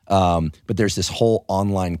 But there's this whole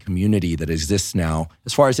online community that exists now.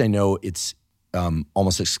 As far as I know, it's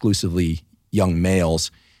almost exclusively young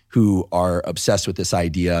males who are obsessed with this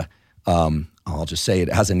idea. I'll just say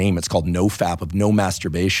it has a name. It's called NoFap, of no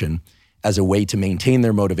masturbation, as a way to maintain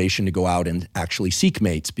their motivation to go out and actually seek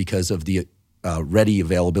mates because of the ready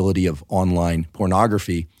availability of online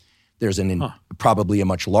pornography. There's probably a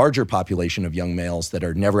much larger population of young males that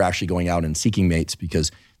are never actually going out and seeking mates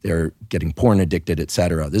because they're getting porn addicted, et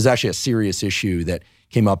cetera. There's actually a serious issue that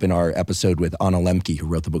came up in our episode with Anna Lemke, who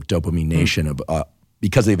wrote the book Dopamine Nation.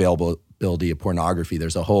 Because of the availability of pornography,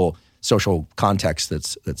 there's a whole social context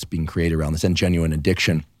that's being created around this, and genuine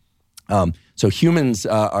addiction. So humans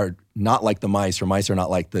are not like the mice, or mice are not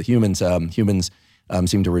like the humans. Humans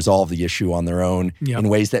seem to resolve the issue on their own in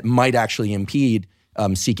ways that might actually impede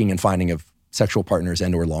seeking and finding of sexual partners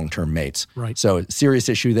and or long-term mates. Right. So serious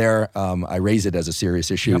issue there. I raise it as a serious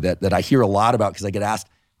issue that I hear a lot about because I get asked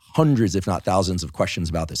hundreds, if not thousands, of questions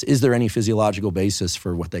about this. Is there any physiological basis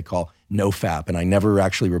for what they call NoFap? And I never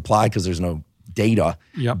actually reply because there's no data.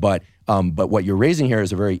 Yep. But what you're raising here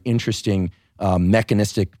is a very interesting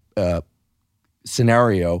mechanistic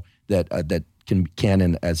scenario that can,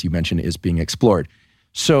 and as you mentioned, is being explored.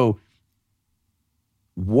 So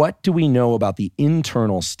what do we know about the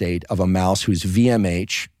internal state of a mouse whose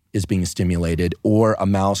VMH is being stimulated, or a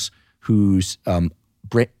mouse whose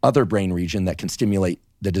other brain region that can stimulate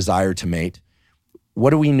the desire to mate?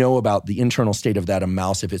 What do we know about the internal state of that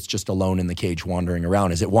mouse if it's just alone in the cage wandering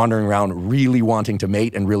around? Is it wandering around really wanting to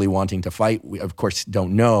mate and really wanting to fight? We, of course,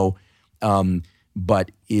 don't know.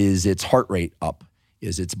 But is its heart rate up?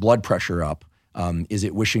 Is its blood pressure up? Is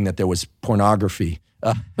it wishing that there was pornography?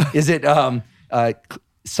 Is it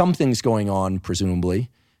something's going on, presumably,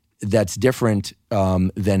 that's different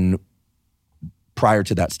than prior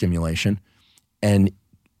to that stimulation? And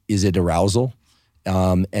is it arousal?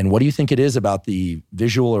 And what do you think it is about the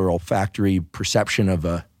visual or olfactory perception of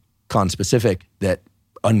a conspecific that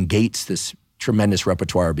ungates this tremendous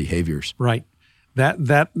repertoire of behaviors? Right.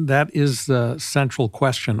 That is the central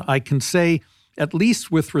question. I can say, at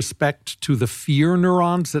least with respect to the fear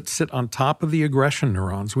neurons that sit on top of the aggression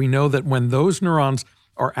neurons, we know that when those neurons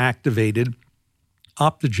are activated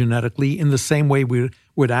optogenetically in the same way we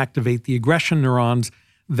would activate the aggression neurons,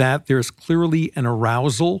 that there's clearly an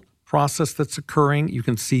arousal process that's occurring. You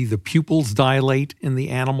can see the pupils dilate in the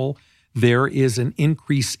animal. There is an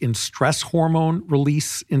increase in stress hormone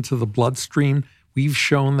release into the bloodstream. We've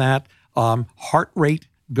shown that. Heart rate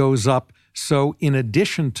goes up. So in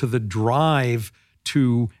addition to the drive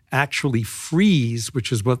to actually freeze,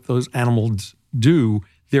 which is what those animals do,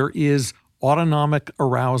 there is autonomic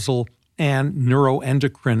arousal and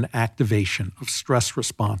neuroendocrine activation of stress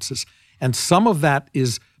responses. And some of that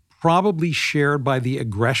is probably shared by the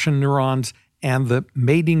aggression neurons and the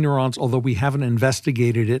mating neurons, although we haven't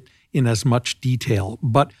investigated it in as much detail.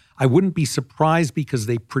 But I wouldn't be surprised because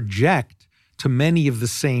they project to many of the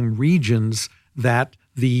same regions that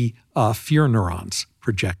the fear neurons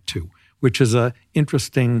project to, which is an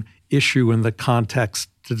interesting issue in the context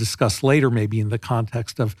to discuss later, maybe in the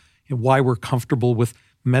context of why we're comfortable with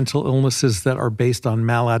mental illnesses that are based on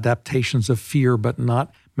maladaptations of fear, but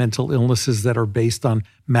not mental illnesses that are based on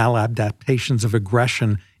maladaptations of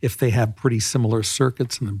aggression if they have pretty similar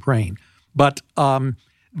circuits in the brain. But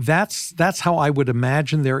that's how I would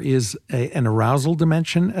imagine there is an arousal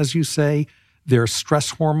dimension, as you say. There are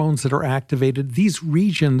stress hormones that are activated. These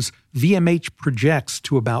regions, VMH projects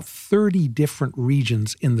to about 30 different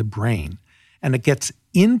regions in the brain, and it gets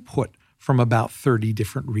input from about 30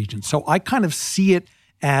 different regions. So I kind of see it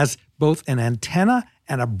as both an antenna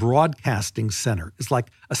and a broadcasting center. It's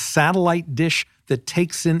like a satellite dish that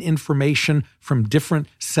takes in information from different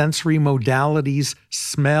sensory modalities,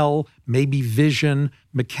 smell, maybe vision,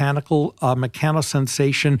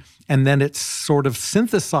 mechanosensation, and then it sort of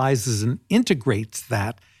synthesizes and integrates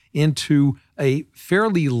that into a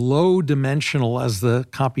fairly low dimensional, as the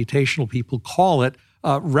computational people call it,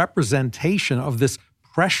 representation of this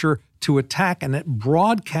pressure to attack, and it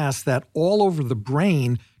broadcasts that all over the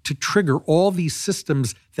brain to trigger all these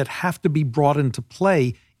systems that have to be brought into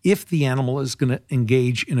play if the animal is going to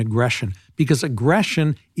engage in aggression. Because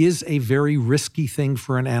aggression is a very risky thing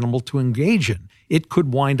for an animal to engage in. It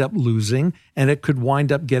could wind up losing, and it could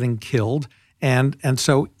wind up getting killed. And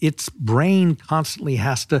so its brain constantly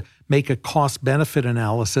has to make a cost-benefit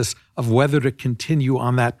analysis of whether to continue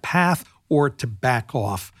on that path or to back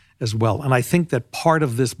off as well. And I think that part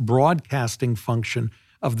of this broadcasting function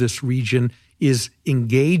of this region is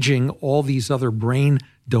engaging all these other brain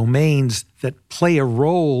domains that play a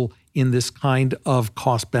role in this kind of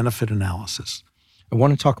cost-benefit analysis. I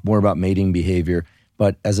want to talk more about mating behavior,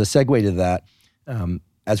 but as a segue to that,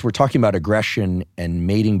 as we're talking about aggression and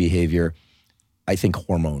mating behavior, I think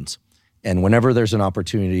hormones. And whenever there's an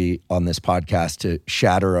opportunity on this podcast to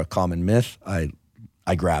shatter a common myth, I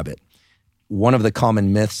grab it. One of the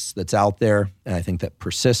common myths that's out there, and I think that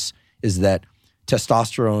persists, is that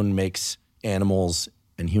testosterone makes animals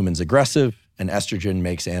and humans aggressive, and estrogen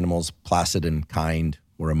makes animals placid and kind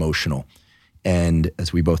or emotional. And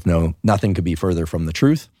as we both know, nothing could be further from the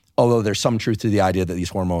truth, although there's some truth to the idea that these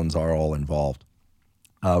hormones are all involved.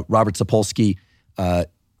 Robert Sapolsky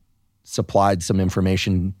supplied some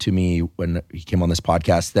information to me when he came on this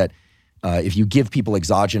podcast that if you give people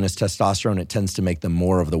exogenous testosterone, it tends to make them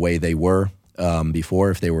more of the way they were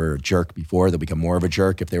before. If they were a jerk before, they'll become more of a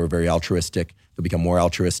jerk. If they were very altruistic, they'll become more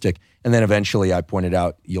altruistic. And then eventually, I pointed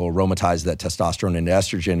out, you'll aromatize that testosterone into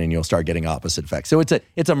estrogen and you'll start getting opposite effects. So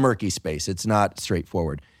it's a murky space. It's not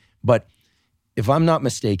straightforward. But if I'm not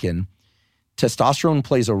mistaken, testosterone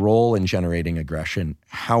plays a role in generating aggression.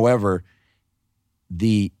 However,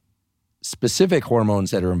 the specific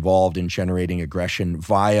hormones that are involved in generating aggression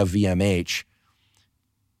via VMH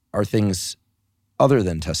are things other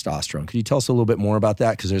than testosterone. Could you tell us a little bit more about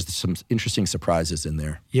that? Because there's some interesting surprises in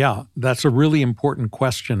there. Yeah, that's a really important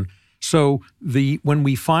question. So when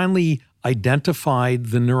we finally identified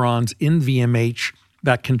the neurons in VMH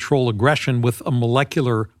that control aggression with a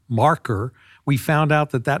molecular marker, we found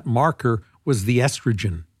out that marker was the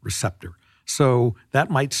estrogen receptor. So that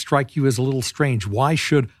might strike you as a little strange. Why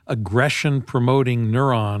should aggression-promoting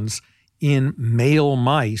neurons in male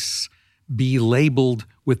mice be labeled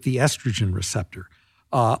with the estrogen receptor?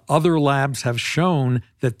 Other labs have shown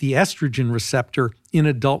that the estrogen receptor in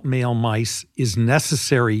adult male mice is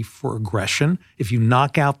necessary for aggression. If you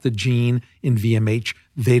knock out the gene in VMH,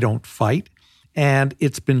 they don't fight. And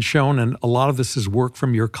it's been shown, and a lot of this is work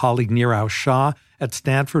from your colleague Nirav Shah at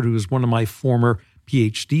Stanford, who is one of my former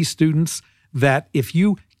PhD students, that if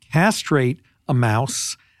you castrate a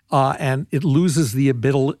mouse and it loses the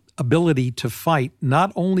ability to fight,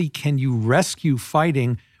 not only can you rescue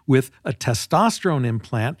fighting with a testosterone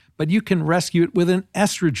implant, but you can rescue it with an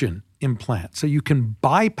estrogen implant. So you can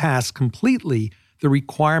bypass completely the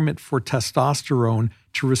requirement for testosterone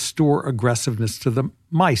to restore aggressiveness to the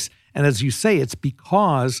mice. And as you say, it's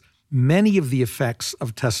because many of the effects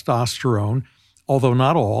of testosterone, although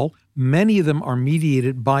not all, many of them are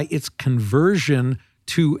mediated by its conversion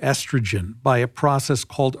to estrogen by a process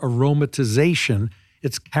called aromatization.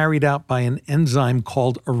 It's carried out by an enzyme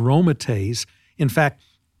called aromatase. In fact,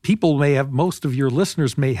 most of your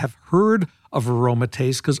listeners may have heard of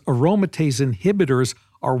aromatase because aromatase inhibitors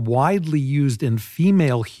are widely used in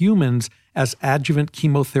female humans as adjuvant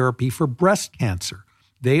chemotherapy for breast cancer.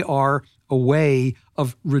 They are a way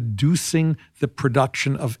of reducing the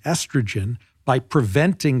production of estrogen by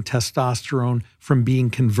preventing testosterone from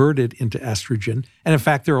being converted into estrogen. And in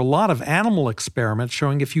fact, there are a lot of animal experiments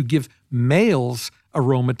showing if you give males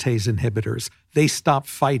aromatase inhibitors, they stop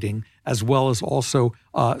fighting as well as also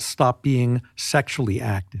stop being sexually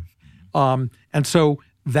active. And so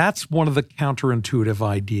that's one of the counterintuitive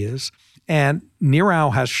ideas. And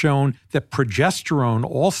Nirau has shown that progesterone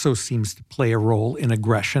also seems to play a role in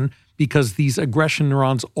aggression because these aggression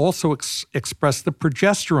neurons also express the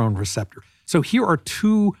progesterone receptor. So here are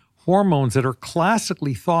two hormones that are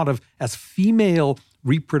classically thought of as female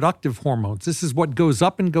reproductive hormones. This is what goes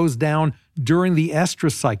up and goes down during the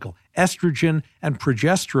estrous cycle, estrogen and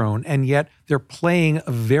progesterone, and yet they're playing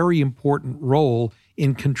a very important role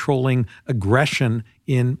in controlling aggression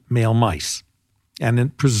in male mice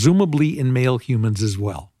and presumably in male humans as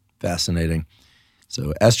well. Fascinating.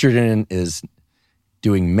 So estrogen is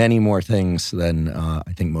doing many more things than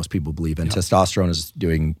I think most people believe, and testosterone is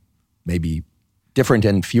doing maybe different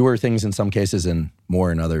and fewer things in some cases and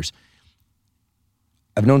more in others.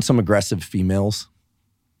 I've known some aggressive females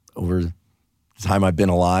over the time I've been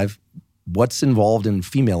alive. What's involved in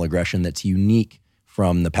female aggression that's unique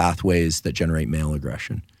from the pathways that generate male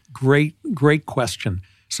aggression? Great question.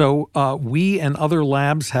 So we and other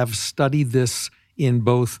labs have studied this in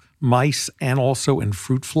both mice and also in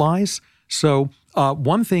fruit flies. So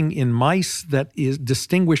one thing in mice that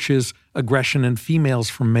distinguishes aggression in females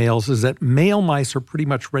from males is that male mice are pretty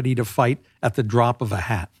much ready to fight at the drop of a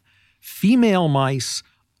hat. Female mice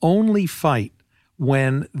only fight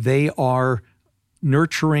when they are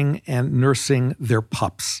nurturing and nursing their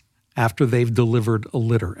pups after they've delivered a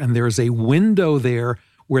litter. And there's a window there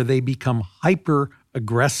where they become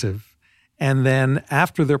hyper-aggressive. And then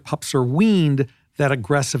after their pups are weaned, that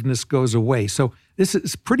aggressiveness goes away. So this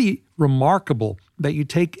is pretty remarkable that you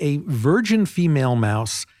take a virgin female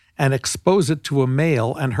mouse and expose it to a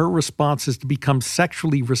male, and her response is to become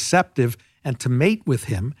sexually receptive and to mate with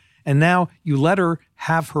him. And now you let her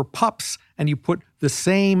have her pups, and you put the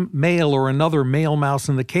same male or another male mouse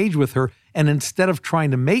in the cage with her, and instead of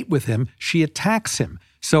trying to mate with him, she attacks him.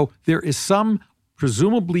 So there is some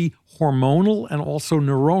presumably hormonal and also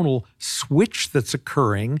neuronal switch that's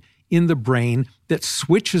occurring in the brain that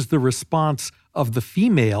switches the response of the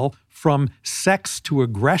female from sex to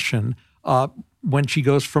aggression when she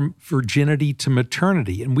goes from virginity to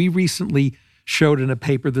maternity. And we recently showed in a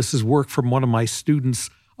paper, this is work from one of my students,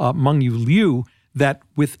 Mengyu Liu, that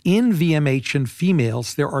within VMH in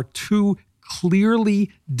females, there are two clearly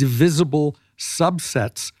divisible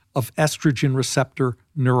subsets of estrogen receptor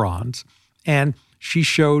neurons. And she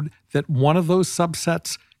showed that one of those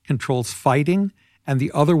subsets controls fighting and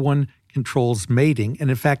the other one controls mating. And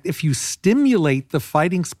in fact, if you stimulate the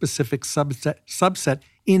fighting-specific subset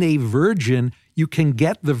in a virgin, you can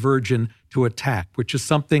get the virgin to attack, which is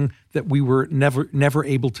something that we were never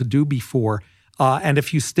able to do before. And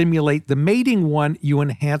if you stimulate the mating one, you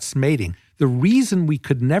enhance mating. The reason we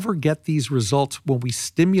could never get these results when we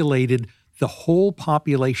stimulated the whole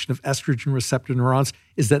population of estrogen receptor neurons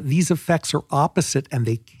is that these effects are opposite and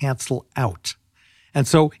they cancel out. And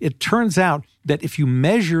so it turns out that if you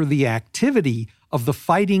measure the activity of the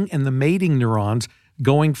fighting and the mating neurons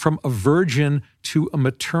going from a virgin to a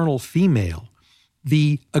maternal female,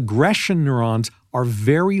 the aggression neurons are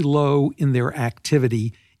very low in their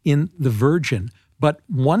activity in the virgin. But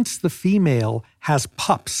once the female has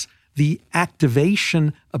pups, the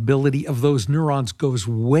activation ability of those neurons goes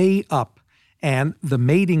way up and the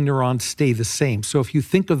mating neurons stay the same. So if you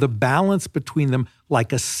think of the balance between them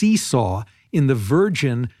like a seesaw, in the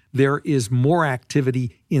virgin, there is more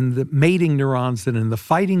activity in the mating neurons than in the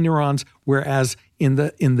fighting neurons, whereas in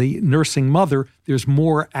the nursing mother, there's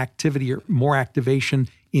more activity or more activation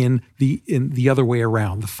in the other way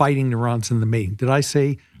around, the fighting neurons and the mating. Did I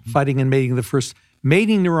say fighting and mating the first?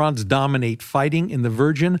 Mating neurons dominate fighting in the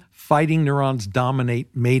virgin, fighting neurons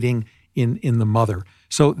dominate mating in the mother.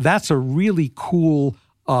 So that's a really cool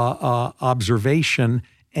observation.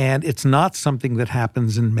 And it's not something that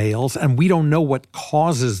happens in males, and we don't know what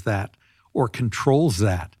causes that or controls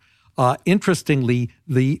that. Interestingly,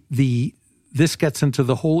 this gets into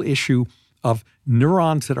the whole issue of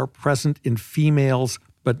neurons that are present in females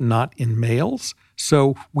but not in males.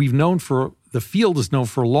 So the field has known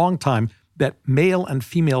for a long time that male and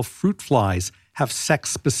female fruit flies have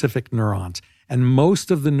sex-specific neurons. And most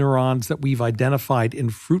of the neurons that we've identified in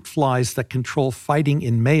fruit flies that control fighting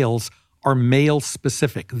in males are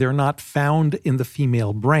male-specific. They're not found in the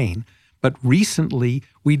female brain. But recently,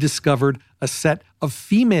 we discovered a set of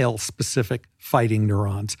female-specific fighting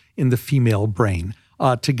neurons in the female brain,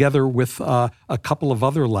 together with a couple of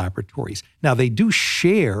other laboratories. Now, they do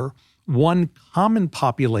share one common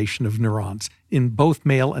population of neurons in both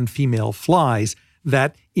male and female flies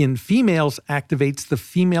that in females activates the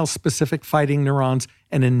female-specific fighting neurons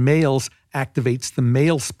and in males activates the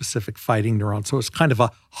male-specific fighting neurons. So it's kind of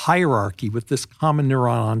a hierarchy with this common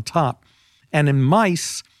neuron on top. And in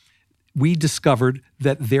mice, we discovered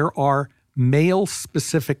that there are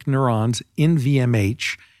male-specific neurons in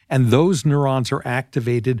VMH, and those neurons are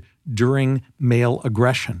activated during male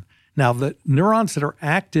aggression. Now, the neurons that are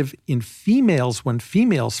active in females when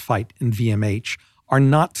females fight in VMH are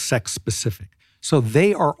not sex-specific. So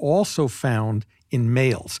they are also found in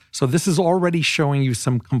males. So this is already showing you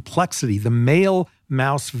some complexity. The male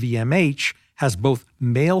mouse VMH has both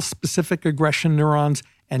male-specific aggression neurons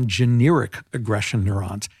and generic aggression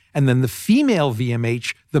neurons. And then the female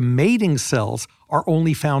VMH, the mating cells, are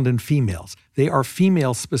only found in females. They are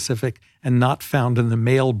female-specific and not found in the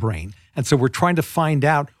male brain. And so we're trying to find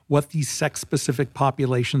out what these sex-specific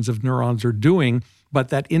populations of neurons are doing, but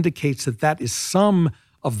that indicates that that is some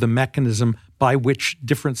of the mechanism by which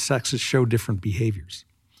different sexes show different behaviors.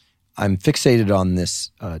 I'm fixated on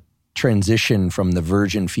this transition from the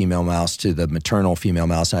virgin female mouse to the maternal female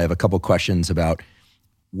mouse. I have a couple questions about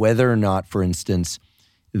whether or not, for instance,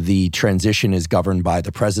 the transition is governed by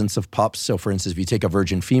the presence of pups. So, for instance, if you take a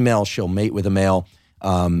virgin female, she'll mate with a male.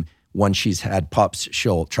 Once she's had pups,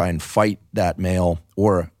 she'll try and fight that male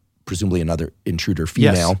or presumably another intruder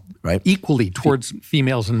female, yes, right? Equally towards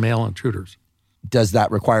females and male intruders. Does that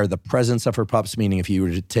require the presence of her pups? Meaning if you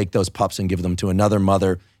were to take those pups and give them to another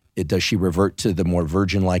mother, does she revert to the more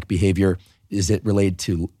virgin-like behavior? Is it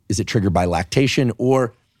triggered by lactation,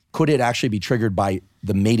 or could it actually be triggered by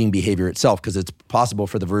the mating behavior itself? Because it's possible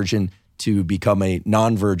for the virgin to become a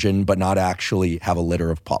non-virgin but not actually have a litter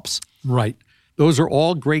of pups. Right. Those are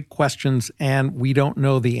all great questions, and we don't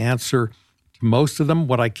know the answer to most of them.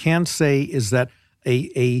 What I can say is that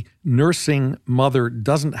a nursing mother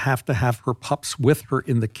doesn't have to have her pups with her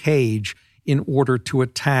in the cage in order to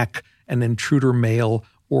attack an intruder male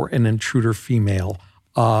or an intruder female.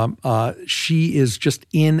 She is just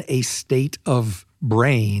in a state of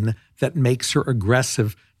brain that makes her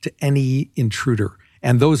aggressive to any intruder.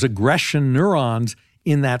 And those aggression neurons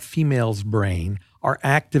in that female's brain are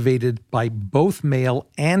activated by both male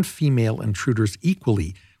and female intruders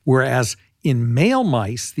equally, whereas in male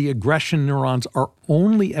mice, the aggression neurons are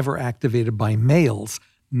only ever activated by males,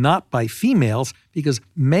 not by females, because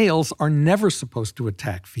males are never supposed to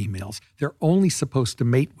attack females. They're only supposed to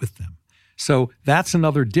mate with them. So that's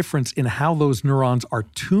another difference in how those neurons are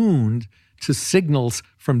tuned to signals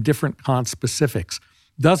from different conspecifics.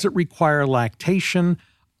 Does it require lactation?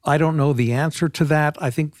 I don't know the answer to that. I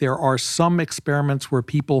think there are some experiments where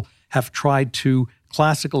people have tried to,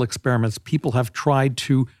 classical experiments, people have tried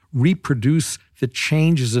to reproduce the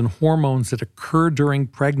changes in hormones that occur during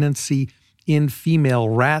pregnancy in female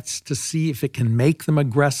rats to see if it can make them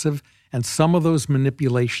aggressive. And some of those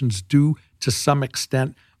manipulations do to some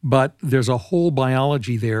extent, but there's a whole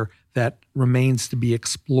biology there that remains to be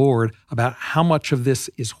explored about how much of this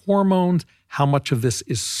is hormones, how much of this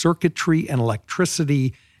is circuitry and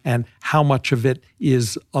electricity, and how much of it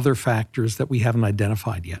is other factors that we haven't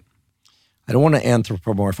identified yet. I don't want to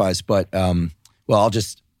anthropomorphize, but I'll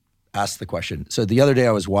just ask the question. So the other day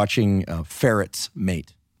I was watching ferrets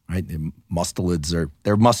mate, right? They're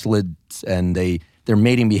mustelids, and their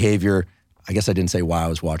mating behavior, I guess I didn't say why I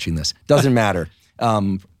was watching this. Doesn't matter.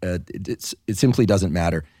 It simply doesn't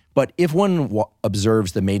matter. But if one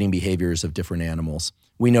observes the mating behaviors of different animals,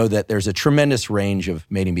 we know that there's a tremendous range of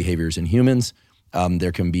mating behaviors in humans.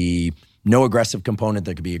 There can be no aggressive component.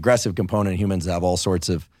 There could be aggressive component. Humans have all sorts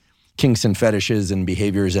of kinks and fetishes and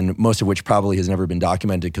behaviors, and most of which probably has never been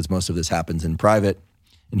documented because most of this happens in private.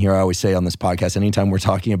 And here I always say on this podcast, anytime we're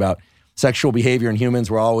talking about sexual behavior in humans,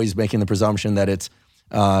 we're always making the presumption that it's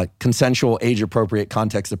consensual, age-appropriate,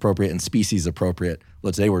 context-appropriate, and species-appropriate.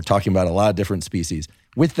 Let's say we're talking about a lot of different species.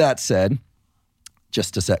 With that said,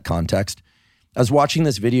 just to set context, I was watching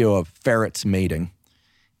this video of ferrets mating,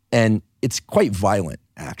 and it's quite violent,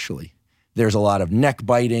 actually. There's a lot of neck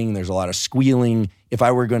biting. There's a lot of squealing. If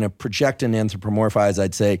I were going to project and anthropomorphize,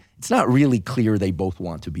 I'd say it's not really clear they both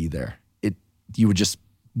want to be there.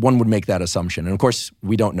 One would make that assumption. And of course,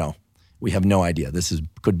 we don't know. We have no idea.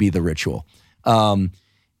 Could be the ritual.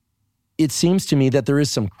 It seems to me that there is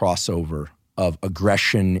some crossover of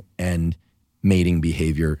aggression and mating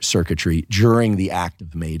behavior circuitry during the act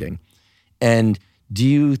of mating. And do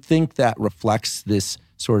you think that reflects this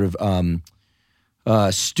sort of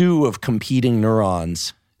stew of competing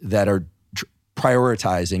neurons that are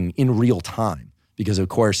prioritizing in real time. Because, of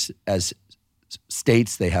course, as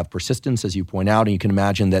states, they have persistence, as you point out, and you can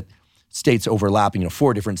imagine that states overlapping,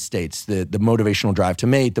 4 different states, the motivational drive to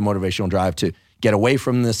mate, the motivational drive to get away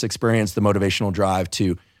from this experience, the motivational drive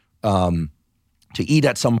to eat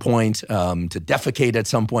at some point, to defecate at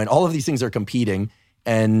some point. All of these things are competing,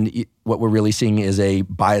 and what we're really seeing is a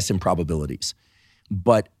bias in probabilities.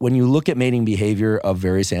 But when you look at mating behavior of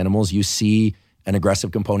various animals, you see an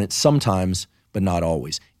aggressive component sometimes, but not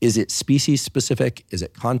always. Is it species specific? Is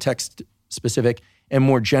it context specific? And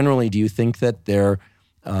more generally, do you think that there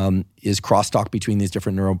is crosstalk between these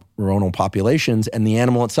different neuronal populations, and the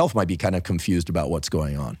animal itself might be kind of confused about what's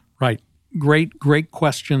going on? Right. Great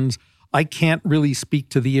questions. I can't really speak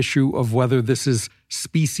to the issue of whether this is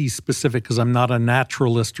species specific because I'm not a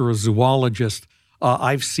naturalist or a zoologist.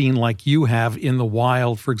 I've seen, like you have, in the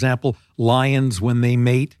wild, for example, lions when they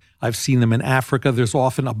mate. I've seen them in Africa. There's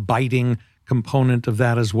often a biting component of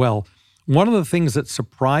that as well. One of the things that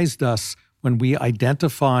surprised us when we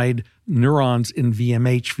identified neurons in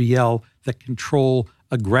VMH-VL that control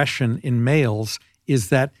aggression in males is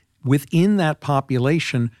that within that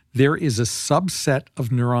population, there is a subset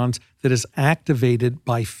of neurons that is activated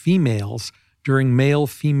by females during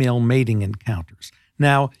male-female mating encounters.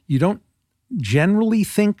 Now, you don't generally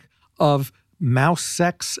think of mouse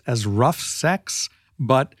sex as rough sex,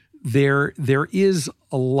 but there is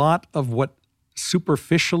a lot of what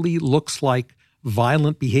superficially looks like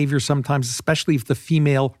violent behavior sometimes, especially if the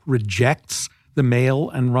female rejects the male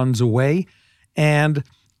and runs away. And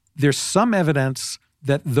there's some evidence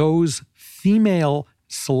that those female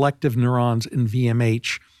selective neurons in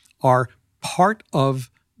VMH are part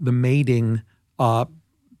of the mating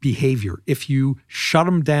behavior. If you shut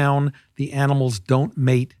them down, the animals don't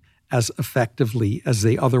mate as effectively as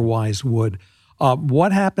they otherwise would.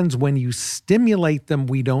 What happens when you stimulate them,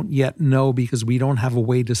 we don't yet know because we don't have a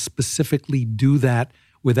way to specifically do that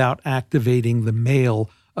without activating the male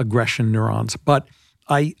aggression neurons. But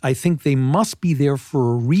I think they must be there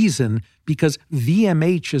for a reason because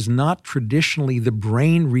VMH is not traditionally the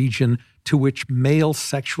brain region to which male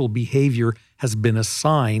sexual behavior has been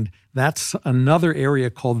assigned. That's another area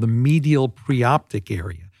called the medial preoptic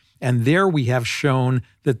area. And there we have shown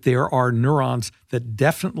that there are neurons that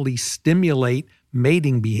definitely stimulate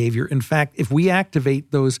mating behavior. In fact, if we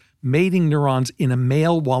activate those mating neurons in a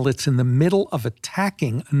male while it's in the middle of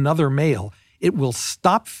attacking another male, it will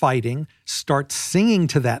stop fighting, start singing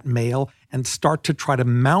to that male, and start to try to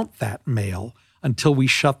mount that male until we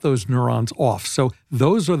shut those neurons off. So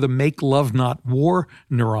those are the make love, not war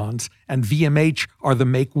neurons, and VMH are the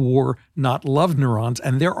make war, not love neurons.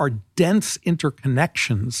 And there are dense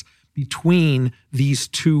interconnections between these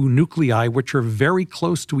two nuclei, which are very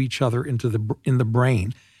close to each other in the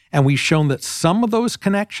brain. And we've shown that some of those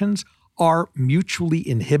connections are mutually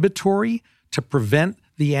inhibitory to prevent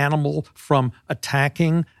the animal from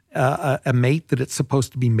attacking a mate that it's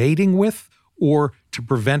supposed to be mating with, or to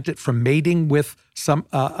prevent it from mating with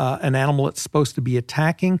an animal it's supposed to be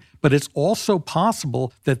attacking. But it's also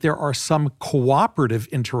possible that there are some cooperative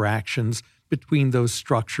interactions between those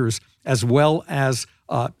structures, as well as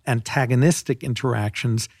antagonistic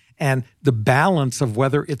interactions. And the balance of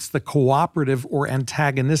whether it's the cooperative or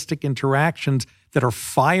antagonistic interactions that are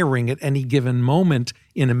firing at any given moment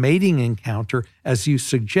in a mating encounter, as you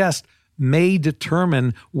suggest, may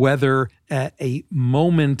determine whether a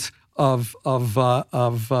moment of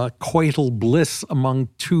coital bliss among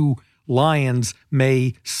two lions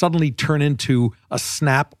may suddenly turn into a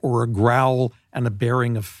snap or a growl and a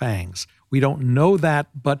baring of fangs. We don't know that,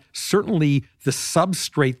 but certainly the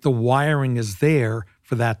substrate, the wiring is there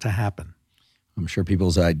for that to happen. I'm sure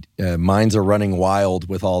people's minds are running wild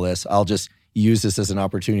with all this. I'll just use this as an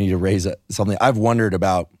opportunity to raise something I've wondered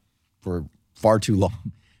about for far too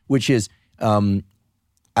long, which is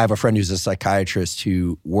I have a friend who's a psychiatrist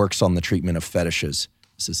who works on the treatment of fetishes.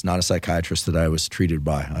 This is not a psychiatrist that I was treated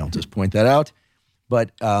by. I'll just point that out.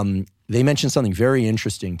 But they mentioned something very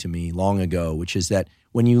interesting to me long ago, which is that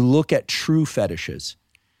when you look at true fetishes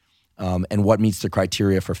and what meets the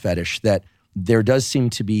criteria for fetish, that there does seem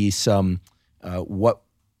to be some what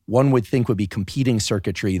one would think would be competing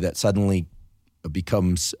circuitry that suddenly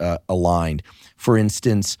becomes aligned. For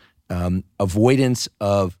instance, avoidance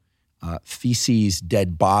of feces,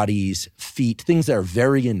 dead bodies, feet, things that are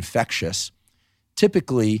very infectious.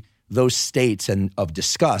 Typically, those states of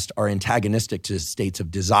disgust are antagonistic to states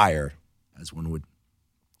of desire, as one would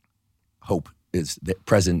hope is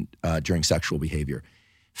present during sexual behavior.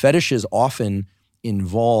 Fetishes often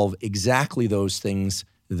involve exactly those things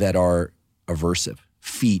that are aversive.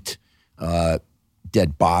 Feet,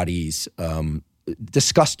 dead bodies,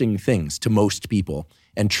 disgusting things to most people.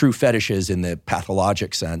 And true fetishes in the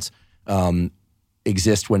pathologic sense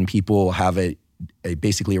exist when people have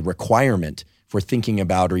basically a requirement for thinking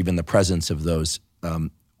about or even the presence of those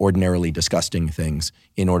ordinarily disgusting things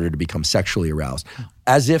in order to become sexually aroused.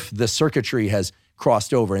 As if the circuitry has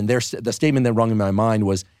crossed over. And the statement that rung in my mind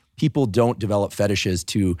was, people don't develop fetishes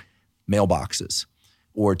to mailboxes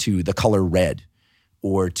or to the color red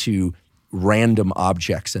or to random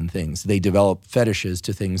objects and things. They develop fetishes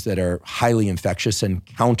to things that are highly infectious and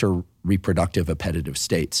counter-reproductive appetitive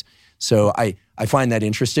states. So I find that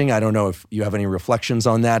interesting. I don't know if you have any reflections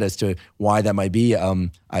on that as to why that might be.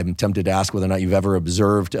 I'm tempted to ask whether or not you've ever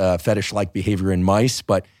observed fetish-like behavior in mice,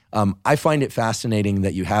 but I find it fascinating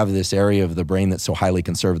that you have this area of the brain that's so highly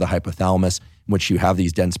conserved, the hypothalamus, in which you have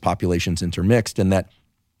these dense populations intermixed, and that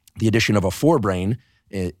the addition of a forebrain,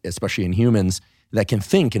 especially in humans, that can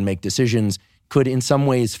think and make decisions could in some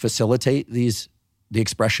ways facilitate the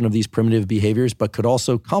expression of these primitive behaviors, but could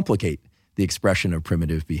also complicate the expression of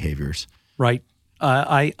primitive behaviors. Right.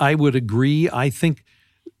 I would agree. I think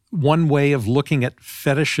one way of looking at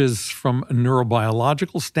fetishes from a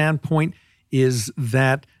neurobiological standpoint is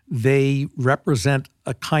that they represent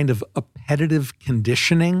a kind of appetitive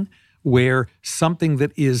conditioning where something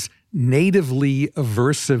that is natively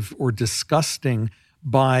aversive or disgusting,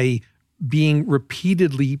 by being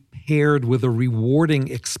repeatedly paired with a rewarding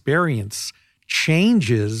experience,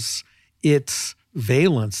 changes its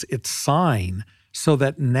valence, its sign, so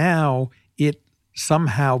that now it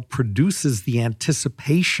somehow produces the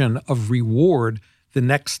anticipation of reward the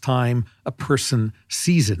next time a person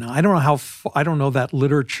sees it. Now, I don't know that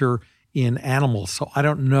literature in animals, so I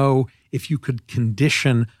don't know if you could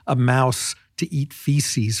condition a mouse to eat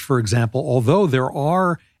feces, for example, although there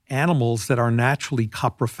are animals that are naturally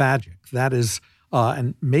coprophagic. That is,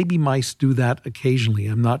 and maybe mice do that occasionally,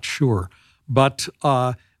 I'm not sure. But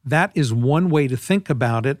that is one way to think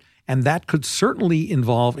about it, and that could certainly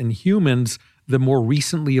involve in humans the more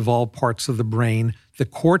recently evolved parts of the brain, the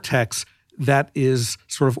cortex, that is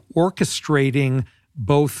sort of orchestrating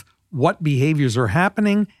both what behaviors are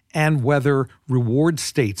happening and whether reward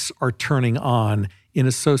states are turning on in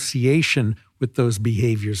association with those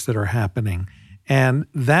behaviors that are happening. And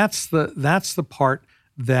that's the part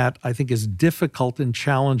that I think is difficult and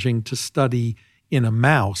challenging to study in a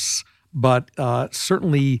mouse, but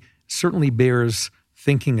certainly bears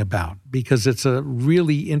thinking about, because it's a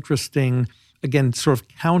really interesting, again, sort of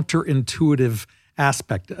counterintuitive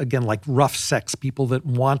aspect. Again, like rough sex, people that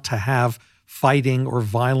want to have fighting or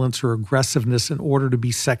violence or aggressiveness in order to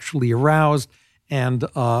be sexually aroused, and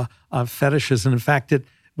fetishes. And in fact,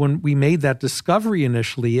 when we made that discovery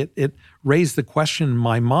initially, it raised the question in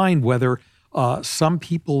my mind whether some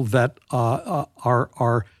people that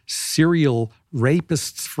are serial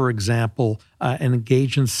rapists, for example, and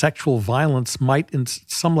engage in sexual violence might in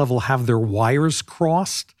some level have their wires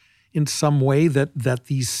crossed in some way, that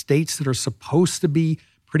these states that are supposed to be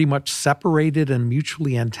pretty much separated and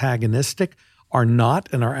mutually antagonistic are not,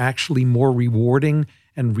 and are actually more rewarding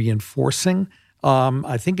and reinforcing.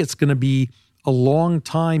 I think it's going to be a long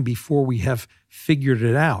time before we have figured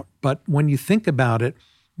it out. But when you think about it,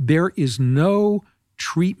 there is no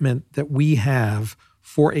treatment that we have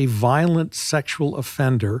for a violent sexual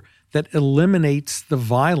offender that eliminates the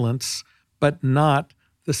violence, but not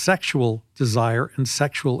the sexual desire and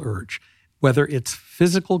sexual urge. Whether it's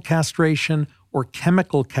physical castration or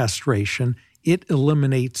chemical castration, it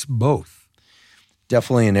eliminates both.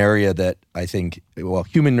 Definitely an area that I think,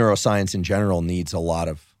 human neuroscience in general needs a lot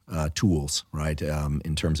of tools, right,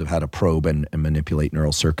 in terms of how to probe and manipulate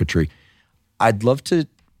neural circuitry. I'd love to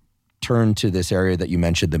turn to this area that you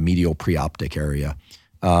mentioned, the medial preoptic area.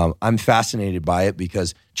 I'm fascinated by it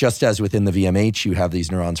because just as within the VMH, you have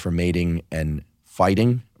these neurons for mating and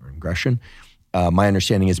fighting or aggression. My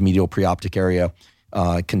understanding is medial preoptic area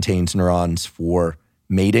contains neurons for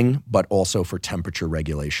mating, but also for temperature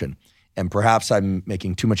regulation. And perhaps I'm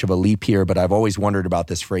making too much of a leap here, but I've always wondered about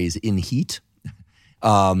this phrase, in heat.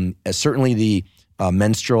 As certainly the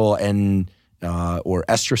menstrual and or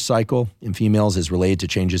estrous cycle in females is related to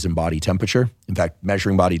changes in body temperature. In fact,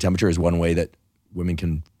 measuring body temperature is one way that women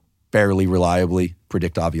can fairly reliably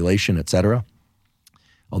predict ovulation, et cetera.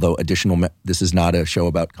 Although this is not a show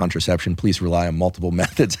about contraception. Please rely on multiple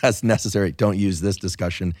methods as necessary. Don't use this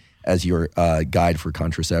discussion as your guide for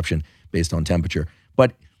contraception based on temperature.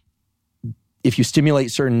 But if you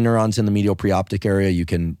stimulate certain neurons in the medial preoptic area, you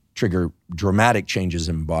can trigger dramatic changes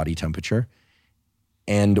in body temperature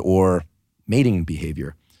and or mating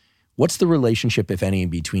behavior. What's the relationship, if any,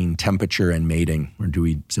 between temperature and mating, or do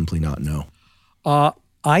we simply not know?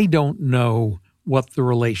 I don't know what the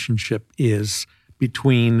relationship is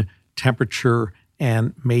between temperature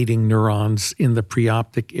and mating neurons in the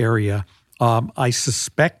preoptic area. I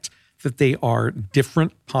suspect that they are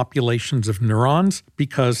different populations of neurons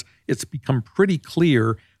because it's become pretty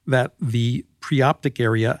clear that the preoptic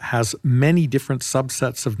area has many different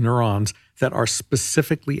subsets of neurons that are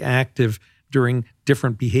specifically active during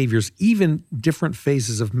different behaviors, even different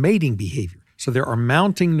phases of mating behavior. So there are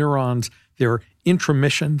mounting neurons, there are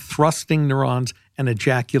intromission, thrusting neurons, and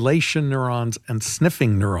ejaculation neurons, and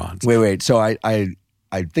sniffing neurons. Wait. So I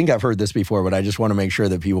think I've heard this before, but I just want to make sure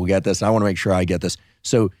that people get this. And I want to make sure I get this.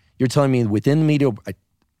 So you're telling me within medial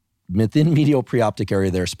preoptic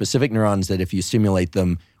area, there are specific neurons that if you stimulate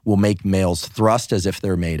them will make males thrust as if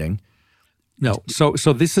they're mating. No. So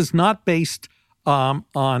this is not based on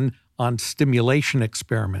stimulation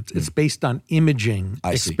experiments. It's based on imaging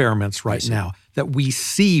experiments right now that we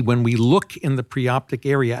see when we look in the preoptic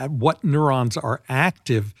area at what neurons are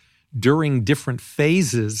active during different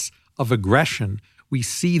phases of aggression. We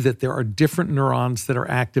see that there are different neurons that are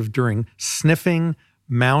active during sniffing,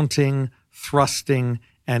 mounting, thrusting,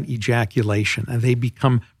 and ejaculation. And they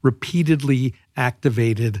become repeatedly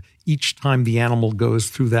activated each time the animal goes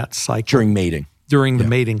through that cycle. During mating. During the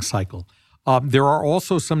mating cycle. There are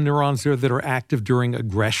also some neurons there that are active during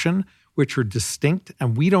aggression, which are distinct.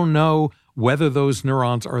 And we don't know whether those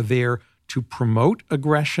neurons are there to promote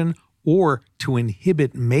aggression or to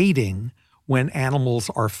inhibit mating when animals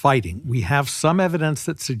are fighting. We have some evidence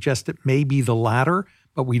that suggests it may be the latter,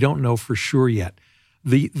 but we don't know for sure yet.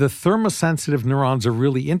 The thermosensitive neurons are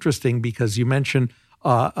really interesting because you mentioned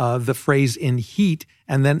the phrase in heat,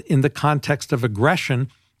 and then in the context of aggression,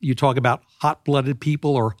 you talk about hot-blooded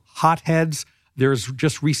people or hotheads. There's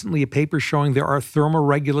just recently a paper showing there are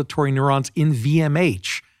thermoregulatory neurons in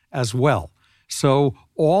VMH as well. So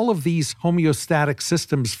all of these homeostatic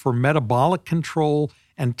systems for metabolic control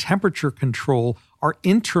and temperature control are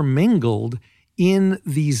intermingled in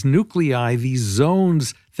these nuclei, these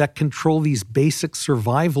zones that control these basic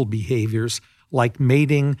survival behaviors like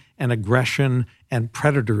mating and aggression and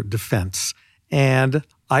predator defense. And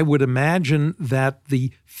I would imagine that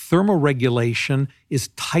the thermoregulation is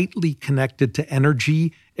tightly connected to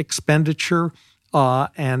energy expenditure,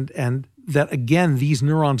 and that, again, these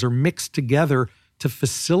neurons are mixed together to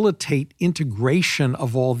facilitate integration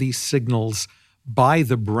of all these signals by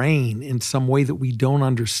the brain in some way that we don't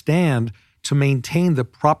understand to maintain the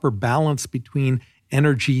proper balance between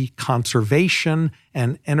energy conservation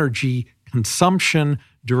and energy consumption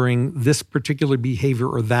during this particular behavior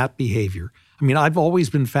or that behavior. I mean, I've always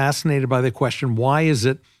been fascinated by the question, why is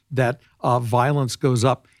it that violence goes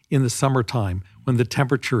up in the summertime when the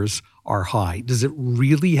temperatures are high? Does it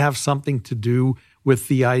really have something to do with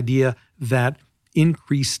the idea that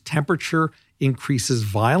increased temperature increases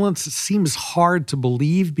violence? It seems hard to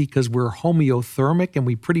believe because we're homeothermic and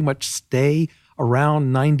we pretty much stay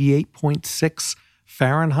around 98.6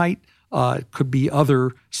 Fahrenheit. It could be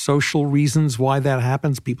other social reasons why that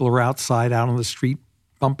happens. People are outside, out on the street,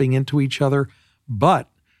 bumping into each other. But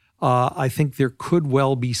I think there could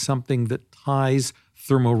well be something that ties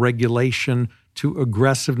thermoregulation to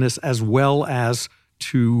aggressiveness as well as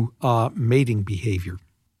to mating behavior.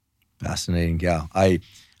 Fascinating, yeah. I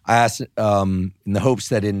asked in the hopes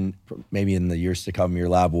that maybe in the years to come, your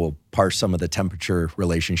lab will parse some of the temperature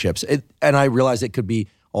relationships. And I realize it could be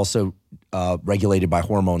also regulated by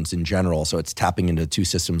hormones in general, so it's tapping into two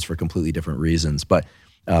systems for completely different reasons. But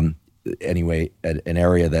anyway, an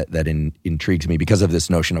area that intrigues me because of this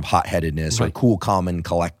notion of hot-headedness or cool, calm, and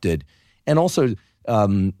collected. And also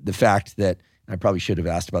the fact that, I probably should have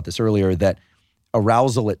asked about this earlier, that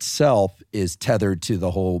arousal itself is tethered to the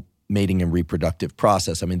whole mating and reproductive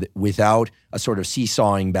process. I mean, without a sort of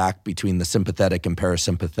seesawing back between the sympathetic and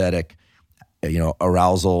parasympathetic,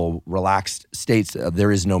 arousal, relaxed states,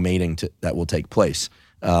 there is no mating that will take place.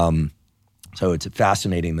 So it's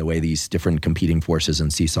fascinating the way these different competing forces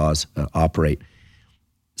and seesaws operate.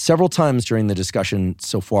 Several times during the discussion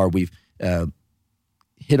so far, we've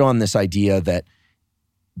hit on this idea that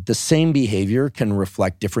the same behavior can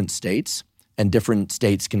reflect different states, and different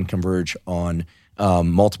states can converge on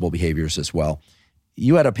multiple behaviors as well.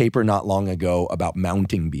 You had a paper not long ago about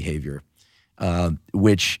mounting behavior,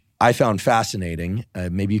 which I found fascinating.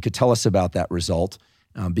 Maybe you could tell us about that result,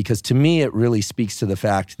 because to me it really speaks to the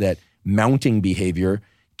fact that mounting behavior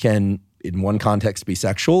can, in one context, be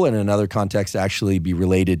sexual, and in another context actually be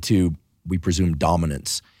related to, we presume,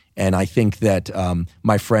 dominance. And I think that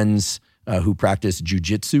my friends who practice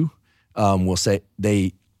jujitsu will say,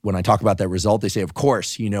 when I talk about that result, they say, of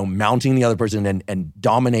course, mounting the other person and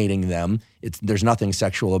dominating them, there's nothing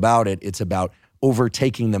sexual about it. It's about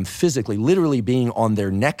overtaking them physically, literally being on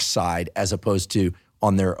their neck side as opposed to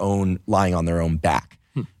on their own, lying on their own back.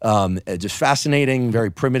 Just fascinating, very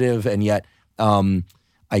primitive, and yet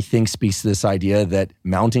I think speaks to this idea that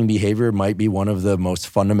mounting behavior might be one of the most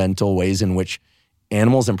fundamental ways in which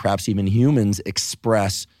animals and perhaps even humans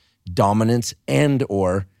express dominance and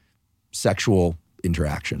or sexual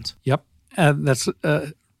interactions. Yep. That's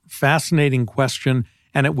a fascinating question,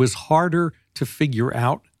 and it was harder to figure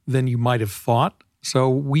out than you might have thought.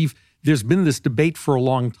 So there's been this debate for a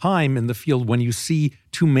long time in the field when you see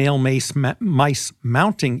two male mice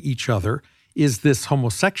mounting each other. Is this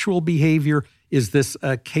homosexual behavior? Is this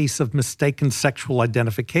a case of mistaken sexual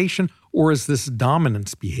identification? Or is this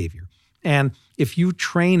dominance behavior? And if you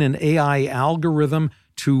train an AI algorithm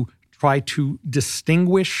to try to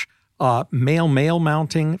distinguish male-male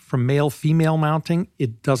mounting from male-female mounting,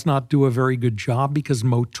 it does not do a very good job because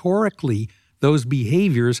motorically, those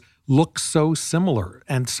behaviors look so similar.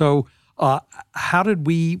 And so how did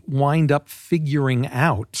we wind up figuring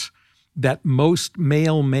out that most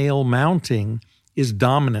male-male mounting is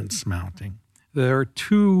dominance mounting? There are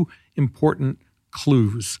two important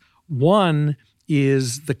clues. One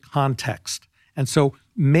is the context. And so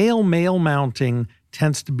male-male mounting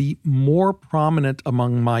tends to be more prominent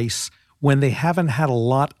among mice when they haven't had a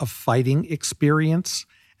lot of fighting experience.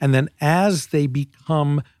 And then as they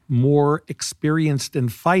become more experienced in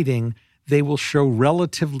fighting, they will show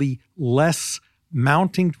relatively less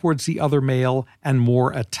mounting towards the other male and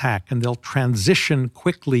more attack. And they'll transition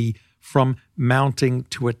quickly from mounting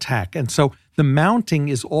to attack. And so the mounting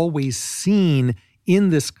is always seen in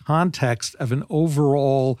this context of an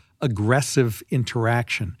overall aggressive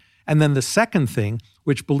interaction. And then the second thing,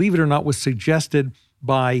 which, believe it or not, was suggested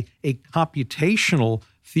by a computational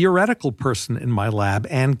theoretical person in my lab,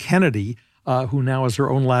 Ann Kennedy, who now has her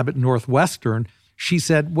own lab at Northwestern. She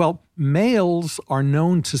said, well, males are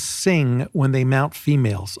known to sing when they mount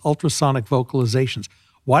females, ultrasonic vocalizations.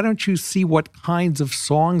 Why don't you see what kinds of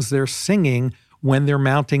songs they're singing when they're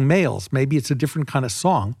mounting males? Maybe it's a different kind of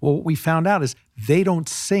song. Well, what we found out is they don't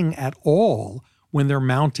sing at all when they're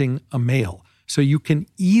mounting a male. So you can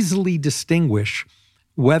easily distinguish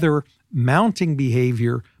whether mounting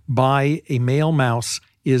behavior by a male mouse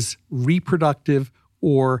is reproductive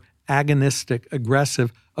or agonistic,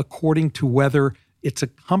 aggressive, according to whether it's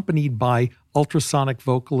accompanied by ultrasonic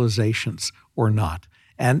vocalizations or not.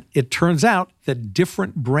 And it turns out that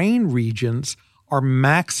different brain regions are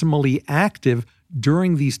maximally active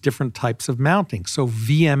during these different types of mounting. So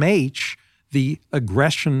VMH, the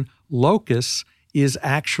aggression locus, is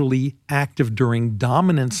actually active during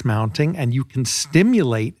dominance mounting, and you can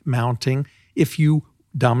stimulate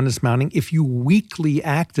dominance mounting if you weakly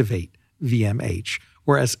activate VMH,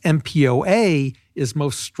 whereas MPOA is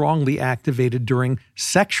most strongly activated during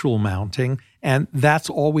sexual mounting, and that's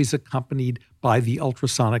always accompanied by the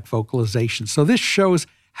ultrasonic vocalization. So this shows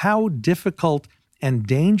how difficult and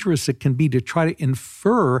dangerous it can be to try to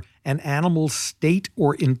infer an animal's state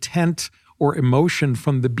or intent or emotion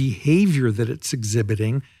from the behavior that it's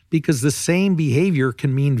exhibiting, because the same behavior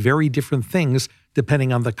can mean very different things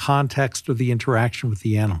depending on the context or the interaction with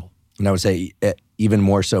the animal. And I would say even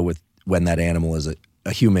more so with when that animal is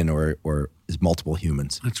a human or is multiple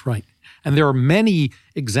humans. That's right. And there are many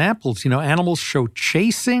examples. Animals show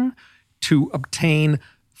chasing to obtain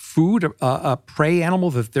food, a prey animal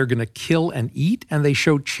that they're going to kill and eat, and they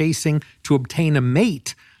show chasing to obtain a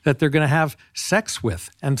mate that they're going to have sex with.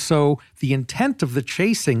 And so the intent of the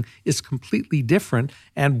chasing is completely different,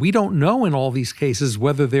 and we don't know in all these cases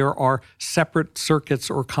whether there are separate circuits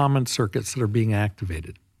or common circuits that are being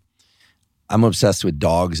activated. I'm obsessed with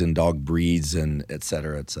dogs and dog breeds and et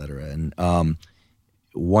cetera, et cetera. And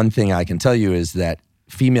one thing I can tell you is that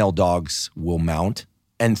female dogs will mount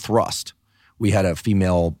and thrust. We had a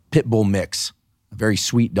female pit bull mix, a very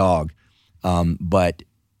sweet dog, but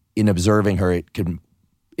in observing her,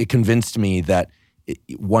 it convinced me that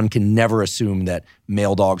one can never assume that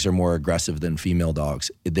male dogs are more aggressive than female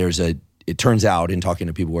dogs. It turns out, in talking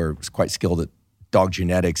to people who are quite skilled at dog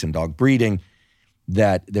genetics and dog breeding,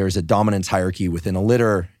 that there's a dominance hierarchy within a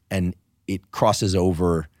litter, and it crosses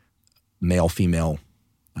over male-female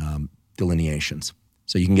delineations.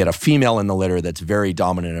 So you can get a female in the litter that's very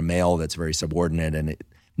dominant, a male that's very subordinate, and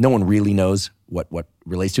no one really knows what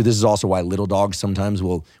relates to. This is also why little dogs sometimes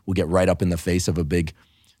will get right up in the face of a big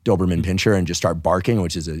Doberman Pinscher and just start barking,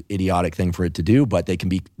 which is an idiotic thing for it to do, but they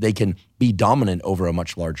can be dominant over a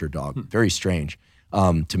much larger dog. Very strange,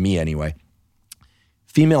 to me anyway.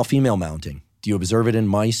 Female mounting. Do you observe it in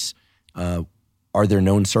mice? Are there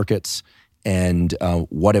known circuits? And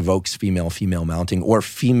what evokes female mounting or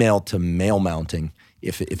female to male mounting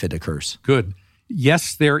if it occurs? Good.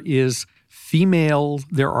 Yes, there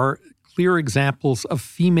are clear examples of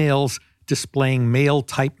females displaying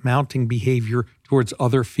male-type mounting behavior towards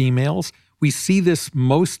other females. We see this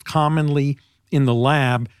most commonly in the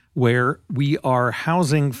lab where we are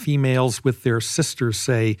housing females with their sisters,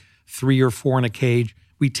 say 3 or 4 in a cage.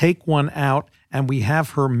 We take one out and we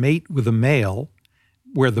have her mate with a male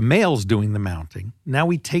where the male's doing the mounting. Now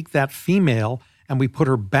we take that female and we put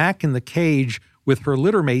her back in the cage with her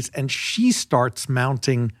litter mates and she starts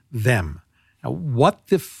mounting them. Now, what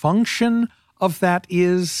the function of that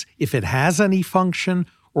is, if it has any function,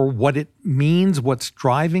 or what it means, what's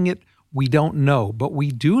driving it, we don't know. But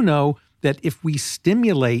we do know that if we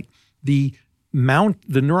stimulate the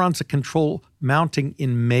neurons that control mounting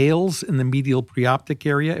in males in the medial preoptic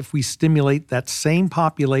area, if we stimulate that same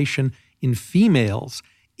population in females,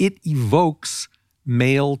 it evokes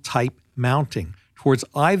male-type mounting towards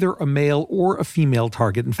either a male or a female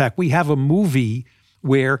target. In fact, we have a movie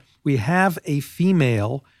where we have a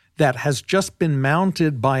female that has just been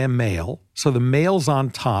mounted by a male. So the male's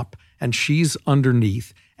on top and she's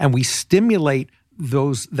underneath. And we stimulate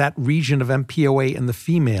that region of MPOA in the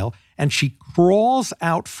female, and she crawls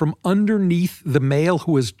out from underneath the male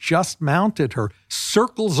who has just mounted her,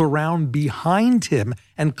 circles around behind him,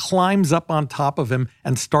 and climbs up on top of him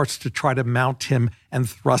and starts to try to mount him and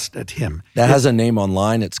thrust at him. That has a name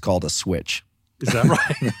online. It's called a switch. Is that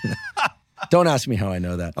right? Don't ask me how I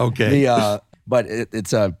know that. Okay. But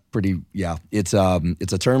it's a pretty, it's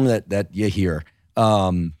a term that you hear.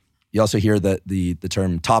 You also hear the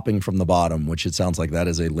term topping from the bottom, which it sounds like that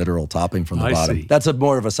is a literal topping from the bottom. See. That's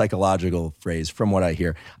more of a psychological phrase from what I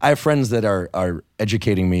hear. I have friends that are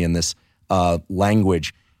educating me in this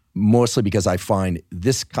language, mostly because I find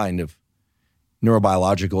this kind of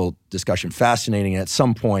neurobiological discussion fascinating. And at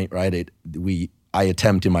some point, right, I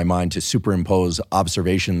attempt in my mind to superimpose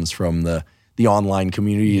observations from the online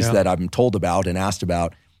communities that I'm told about and asked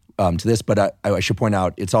about to this. But I should point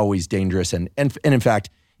out, it's always dangerous and in fact,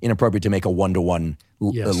 inappropriate to make a one-to-one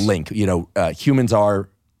link. Humans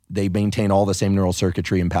they maintain all the same neural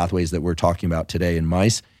circuitry and pathways that we're talking about today in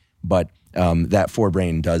mice, but that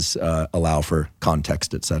forebrain does allow for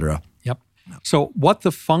context, et cetera. Yep. So what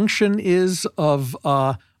the function is of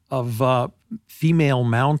female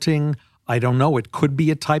mounting, I don't know. It could be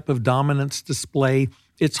a type of dominance display.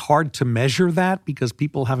 It's hard to measure that because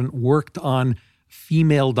people haven't worked on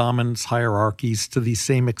female dominance hierarchies to the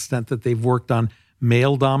same extent that they've worked on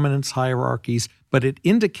male dominance hierarchies, but it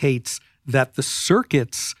indicates that the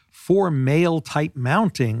circuits for male-type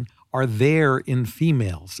mounting are there in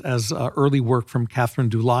females, as early work from Catherine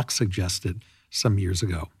Dulac suggested some years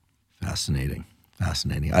ago. Fascinating.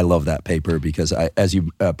 I love that paper because, as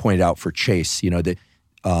you pointed out, for chase,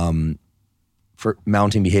 for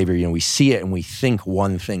mounting behavior, we see it and we think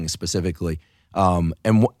one thing specifically.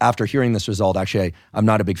 After hearing this result, actually, I'm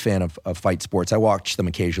not a big fan of fight sports. I watch them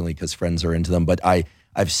occasionally because friends are into them, but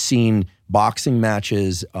I've seen boxing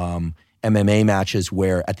matches, MMA matches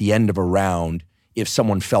where at the end of a round, if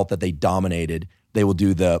someone felt that they dominated, they will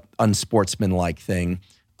do the unsportsmanlike thing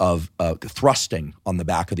of thrusting on the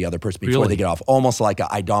back of the other person before they get off, almost like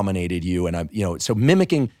I dominated you, and so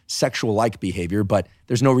mimicking sexual-like behavior, but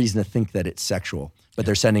there's no reason to think that it's sexual. But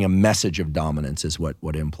they're sending a message of dominance, is what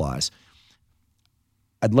it implies.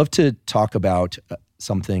 I'd love to talk about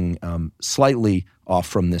something slightly off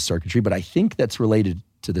from this circuitry, but I think that's related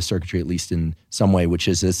to the circuitry, at least in some way, which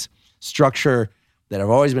is this structure that I've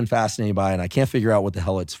always been fascinated by, and I can't figure out what the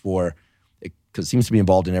hell it's for, because it seems to be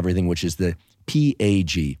involved in everything, which is the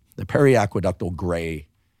PAG, the periaqueductal gray,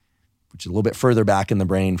 which is a little bit further back in the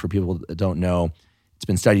brain for people that don't know. It's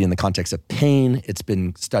been studied in the context of pain. It's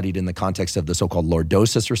been studied in the context of the so-called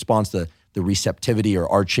lordosis response, the receptivity or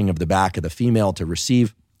arching of the back of the female to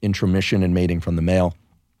receive intromission and mating from the male.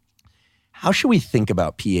 How should we think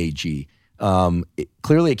about PAG?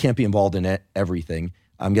 Clearly, it can't be involved in everything.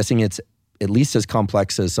 I'm guessing it's at least as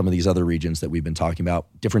complex as some of these other regions that we've been talking about,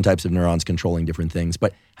 different types of neurons controlling different things.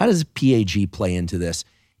 But how does PAG play into this?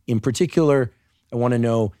 In particular, I want to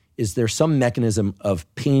know, is there some mechanism of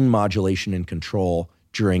pain modulation and control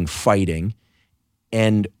during fighting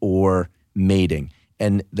and or mating?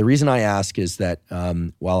 And the reason I ask is that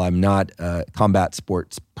while I'm not a combat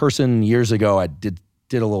sports person, years ago I did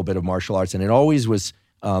a little bit of martial arts, and it always was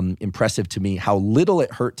impressive to me how little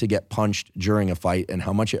it hurt to get punched during a fight and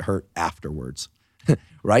how much it hurt afterwards,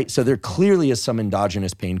 right? So there clearly is some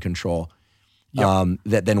endogenous pain control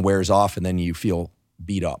that then wears off and then you feel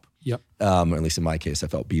beat up. Yep. Or at least in my case, I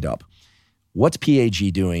felt beat up. What's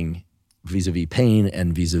PAG doing vis-a-vis pain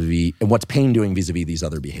and what's pain doing vis-a-vis these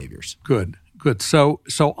other behaviors? Good. So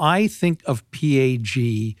I think of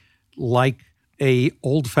PAG like a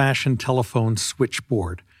old-fashioned telephone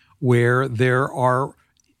switchboard where there are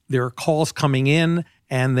calls coming in,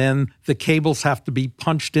 and then the cables have to be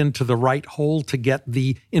punched into the right hole to get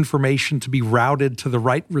the information to be routed to the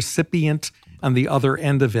right recipient on the other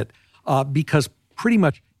end of it. Because pretty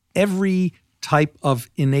much every type of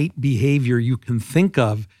innate behavior you can think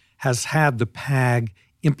of has had the PAG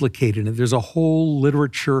implicated. And there's a whole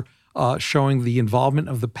literature showing the involvement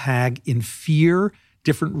of the PAG in fear,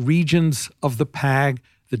 different regions of the PAG.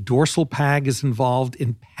 The dorsal PAG is involved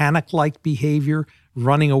in panic-like behavior,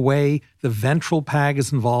 running away. The ventral PAG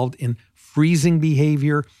is involved in freezing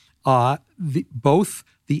behavior. Both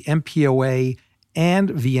the MPOA and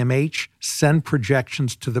VMH send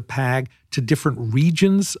projections to the PAG to different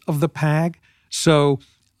regions of the PAG. So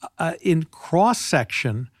in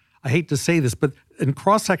cross-section, I hate to say this, but in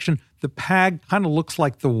cross-section, the PAG kind of looks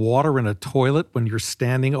like the water in a toilet when you're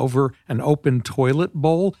standing over an open toilet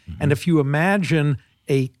bowl. Mm-hmm. And if you imagine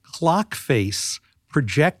a clock face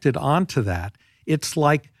projected onto that, it's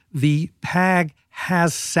like the PAG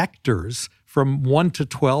has sectors from 1 to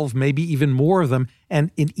 12, maybe even more of them.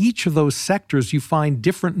 And in each of those sectors, you find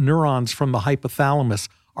different neurons from the hypothalamus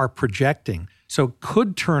are projecting. So it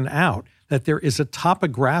could turn out that there is a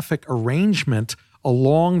topographic arrangement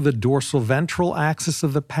along the dorsal ventral axis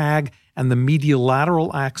of the PAG and the medial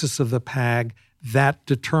lateral axis of the PAG that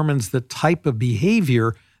determines the type of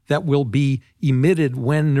behavior that will be emitted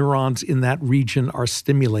when neurons in that region are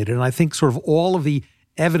stimulated. And I think sort of all of the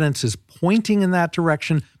evidence is pointing in that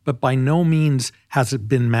direction, but by no means has it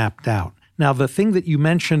been mapped out. Now, the thing that you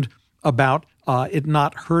mentioned about it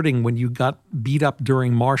not hurting when you got beat up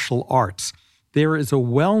during martial arts, there is a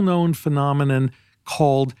well-known phenomenon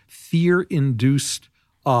called fear-induced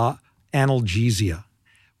analgesia,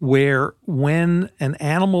 where when an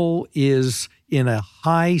animal is in a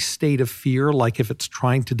high state of fear, like if it's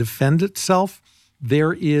trying to defend itself,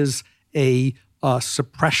 there is a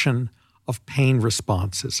suppression of pain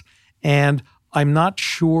responses. And I'm not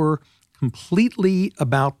sure completely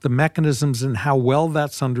about the mechanisms and how well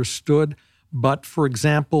that's understood, but for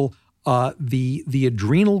example, the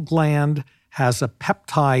adrenal gland has a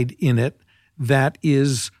peptide in it that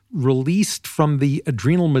is released from the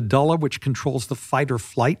adrenal medulla, which controls the fight or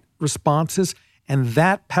flight responses, and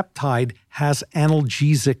that peptide has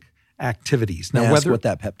analgesic activities. Now, whether what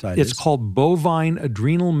that peptide is? It's called bovine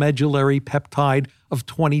adrenal medullary peptide of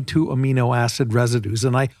 22 amino acid residues,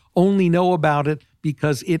 and I only know about it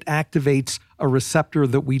because it activates a receptor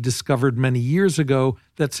that we discovered many years ago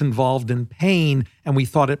that's involved in pain, and we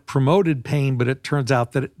thought it promoted pain, but it turns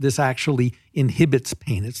out that this actually inhibits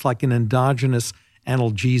pain. It's like an endogenous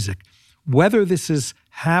analgesic. Whether this is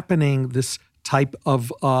happening, this type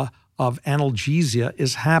of analgesia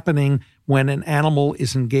is happening when an animal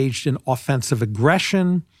is engaged in offensive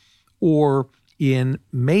aggression or in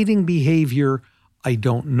mating behavior, I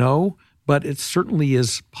don't know, but it certainly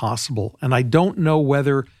is possible. And I don't know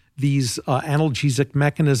whether these analgesic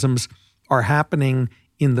mechanisms are happening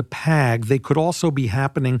in the PAG. They could also be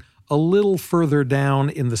happening a little further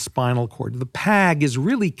down in the spinal cord. The PAG is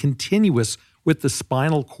really continuous with the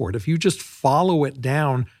spinal cord. If you just follow it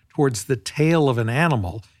down towards the tail of an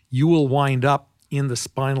animal, you will wind up in the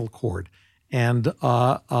spinal cord. And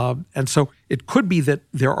so it could be that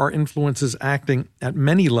there are influences acting at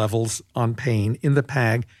many levels on pain in the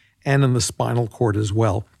PAG and in the spinal cord as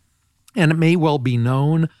well. And it may well be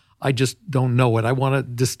known. I just don't know it. I want to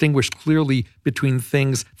distinguish clearly between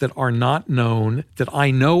things that are not known, that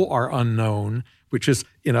I know are unknown, which is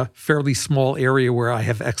in a fairly small area where I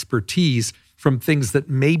have expertise, from things that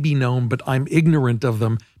may be known, but I'm ignorant of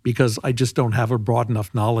them because I just don't have a broad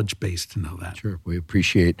enough knowledge base to know that. Sure. We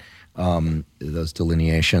appreciate those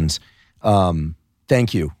delineations.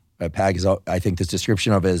 Thank you. PAG is, I think this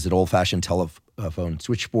description of it is an old-fashioned telephone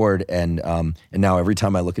switchboard, and now every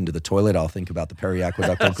time I look into the toilet, I'll think about the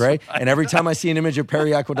periaqueductal gray, right. And every time I see an image of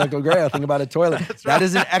periaqueductal gray, I'll think about a toilet. That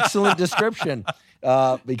is an excellent description,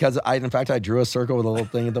 because I drew a circle with a little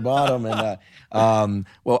thing at the bottom, and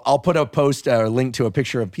well, I'll put a post or link to a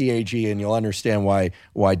picture of PAG, and you'll understand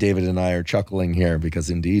why David and I are chuckling here,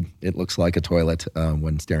 because indeed it looks like a toilet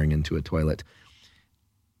when staring into a toilet.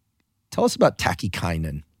 Tell us about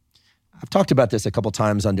tachykinin. I've talked about this a couple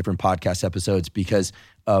times on different podcast episodes because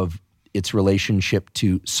of its relationship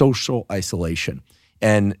to social isolation.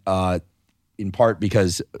 And in part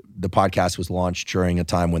because the podcast was launched during a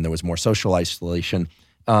time when there was more social isolation.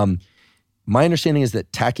 My understanding is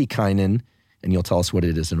that tachykinin, and you'll tell us what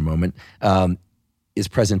it is in a moment, is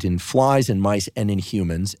present in flies and mice and in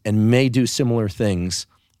humans and may do similar things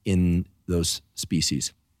in those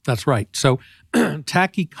species. That's right. So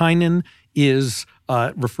tachykinin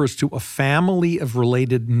refers to a family of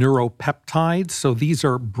related neuropeptides. So these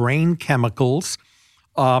are brain chemicals.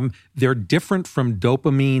 They're different from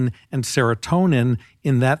dopamine and serotonin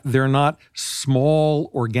in that they're not small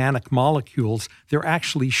organic molecules. They're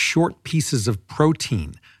actually short pieces of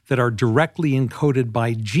protein that are directly encoded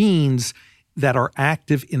by genes that are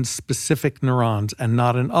active in specific neurons and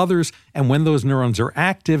not in others. And when those neurons are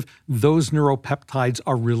active, those neuropeptides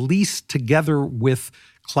are released together with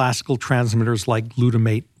classical transmitters like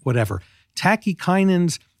glutamate, whatever.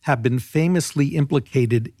 Tachykinins have been famously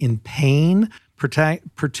implicated in pain,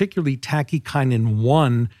 particularly tachykinin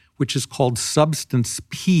 1, which is called substance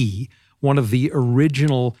P, one of the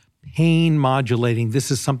original pain modulating.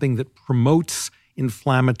 This is something that promotes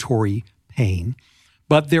inflammatory pain.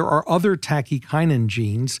 But there are other tachykinin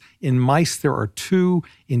genes. In mice, there are 2.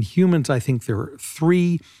 In humans, I think there are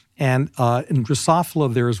 3. And in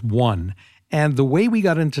Drosophila, there's 1. And the way we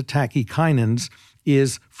got into tachykinins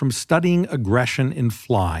is from studying aggression in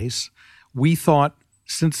flies. We thought,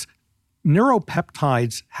 since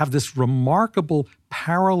neuropeptides have this remarkable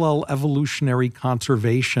parallel evolutionary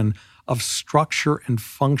conservation of structure and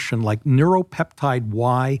function, like neuropeptide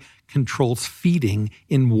Y controls feeding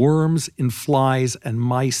in worms, in flies, and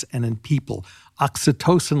mice, and in people.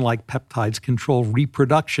 Oxytocin-like peptides control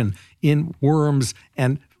reproduction in worms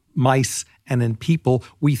and mice and in people.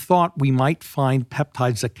 We thought we might find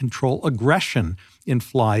peptides that control aggression in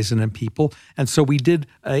flies and in people. And so we did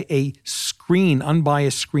a screen,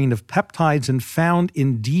 unbiased screen of peptides, and found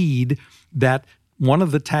indeed that one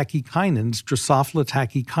of the tachykinins, Drosophila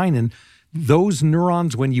tachykinin, those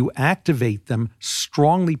neurons, when you activate them,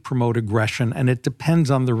 strongly promote aggression, and it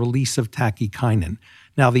depends on the release of tachykinin.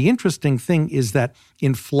 Now, the interesting thing is that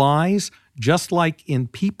in flies, just like in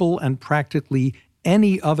people and practically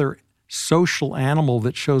any other social animal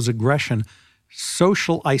that shows aggression,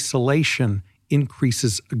 social isolation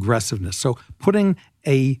increases aggressiveness. So putting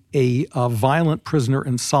a violent prisoner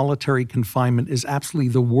in solitary confinement is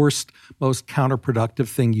absolutely the worst, most counterproductive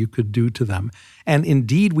thing you could do to them. And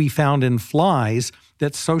indeed, we found in flies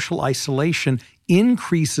that social isolation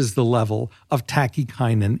increases the level of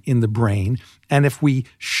tachykinin in the brain. And if we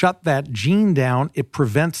shut that gene down, it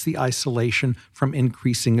prevents the isolation from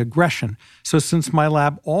increasing aggression. So since my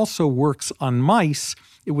lab also works on mice,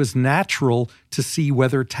 it was natural to see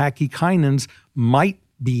whether tachykinins might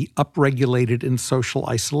be upregulated in social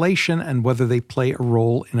isolation and whether they play a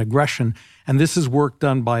role in aggression. And this is work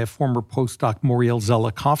done by a former postdoc, Moriel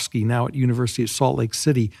Zelikovsky, now at University of Salt Lake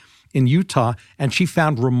City in Utah. And she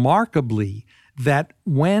found remarkably that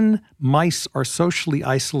when mice are socially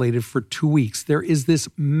isolated for 2 weeks, there is this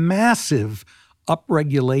massive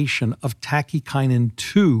upregulation of tachykinin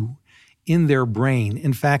 2 in their brain.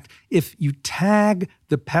 In fact, if you tag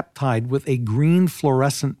the peptide with a green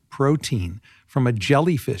fluorescent protein from a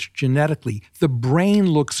jellyfish genetically, the brain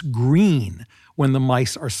looks green when the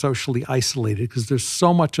mice are socially isolated because there's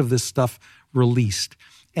so much of this stuff released.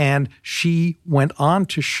 And she went on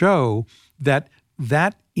to show that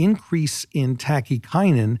that increase in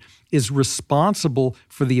tachykinin is responsible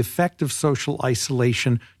for the effect of social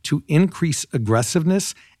isolation to increase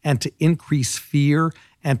aggressiveness and to increase fear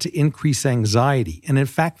and to increase anxiety. And in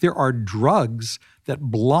fact, there are drugs that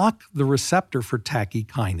block the receptor for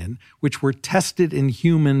tachykinin, which were tested in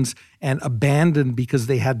humans and abandoned because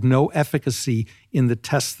they had no efficacy in the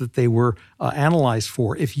tests that they were analyzed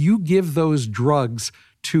for. If you give those drugs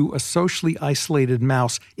to a socially isolated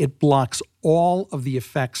mouse, it blocks all of the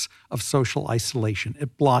effects of social isolation.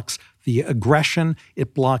 It blocks the aggression,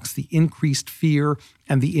 it blocks the increased fear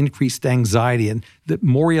and the increased anxiety. And that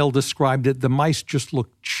Moriel described it, the mice just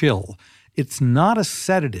look chill. It's not a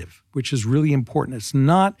sedative, which is really important. It's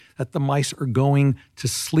not that the mice are going to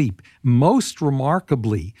sleep. Most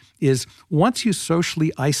remarkably is once you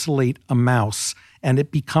socially isolate a mouse and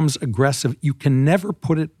it becomes aggressive, you can never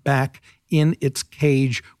put it back in its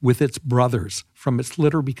cage with its brothers from its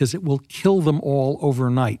litter because it will kill them all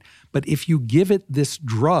overnight. But if you give it this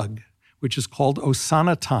drug, which is called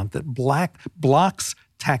osanatant, that blocks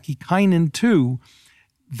tachykinin 2,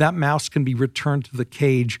 that mouse can be returned to the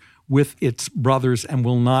cage with its brothers and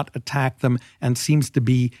will not attack them and seems to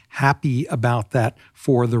be happy about that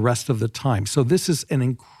for the rest of the time. So this is an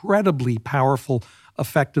incredibly powerful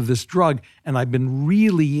effect of this drug, and I've been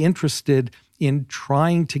really interested in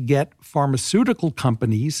trying to get pharmaceutical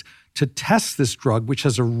companies to test this drug, which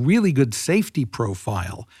has a really good safety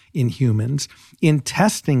profile in humans, in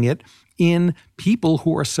testing it in people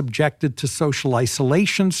who are subjected to social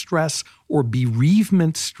isolation stress or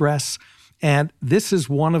bereavement stress. And this is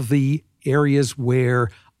one of the areas where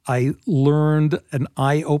I learned an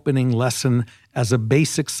eye-opening lesson as a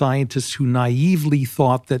basic scientist who naively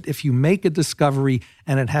thought that if you make a discovery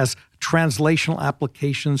and it has translational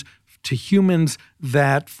applications to humans,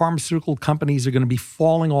 that pharmaceutical companies are going to be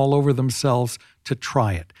falling all over themselves to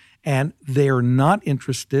try it. And they're not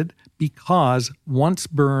interested because once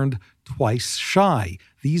burned, twice shy.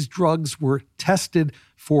 These drugs were tested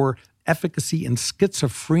for efficacy in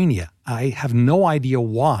schizophrenia. I have no idea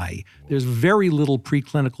why. There's very little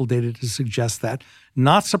preclinical data to suggest that.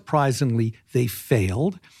 Not surprisingly, they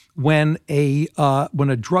failed. When a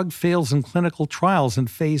drug fails in clinical trials in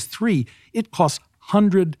phase 3, it costs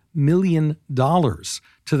 $100 million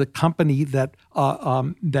to the company that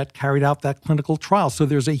carried out that clinical trial. So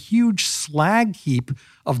there's a huge slag heap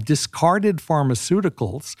of discarded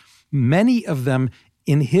pharmaceuticals, many of them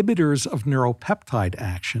inhibitors of neuropeptide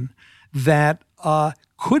action, that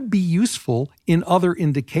could be useful in other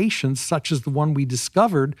indications, such as the one we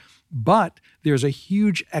discovered, but there's a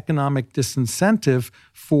huge economic disincentive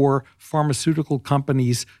for pharmaceutical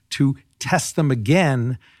companies to test them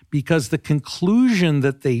again, because the conclusion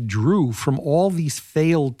that they drew from all these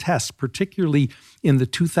failed tests, particularly in the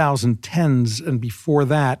 2010s and before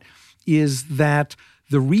that, is that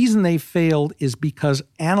the reason they failed is because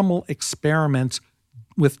animal experiments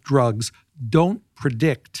with drugs don't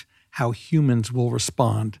predict how humans will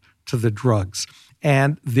respond to the drugs.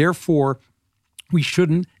 And therefore, we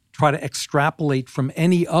shouldn't try to extrapolate from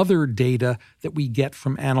any other data that we get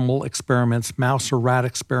from animal experiments, mouse or rat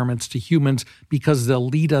experiments, to humans, because they'll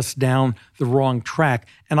lead us down the wrong track.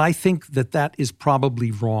 And I think that that is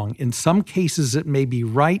probably wrong. In some cases, it may be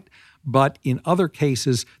right, but in other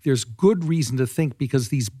cases, there's good reason to think, because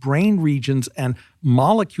these brain regions and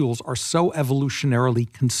molecules are so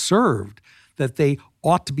evolutionarily conserved that they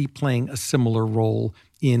ought to be playing a similar role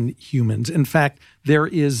in humans. In fact, there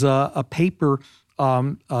is a paper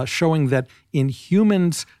showing that in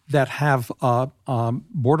humans that have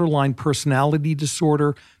borderline personality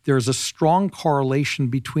disorder, there's a strong correlation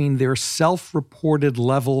between their self-reported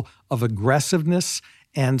level of aggressiveness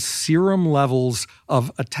and serum levels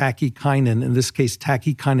of a tachykinin, in this case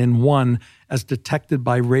tachykinin 1, as detected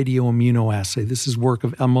by radioimmunoassay. This is work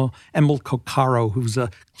of Emil Coccaro, who's a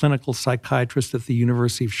clinical psychiatrist at the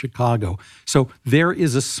University of Chicago. So there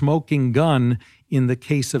is a smoking gun in the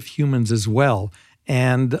case of humans as well.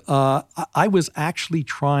 And I was actually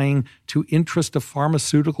trying to interest a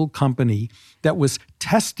pharmaceutical company that was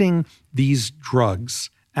testing these drugs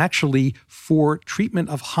actually for treatment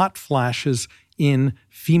of hot flashes in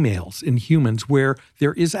females, in humans, where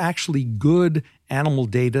there is actually good animal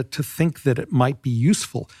data to think that it might be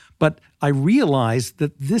useful. But I realized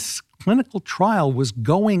that this clinical trial was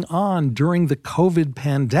going on during the COVID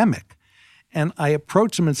pandemic. And I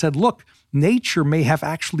approached them and said, look, nature may have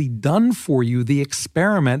actually done for you the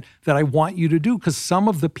experiment that I want you to do, because some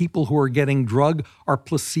of the people who are getting drug or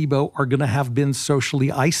placebo are going to have been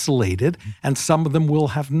socially isolated, and some of them will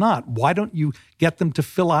have not. Why don't you get them to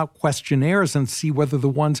fill out questionnaires and see whether the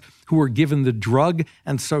ones who were given the drug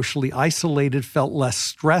and socially isolated felt less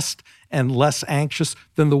stressed and less anxious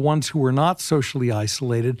than the ones who were not socially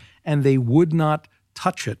isolated? And they would not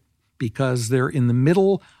touch it, because they're in the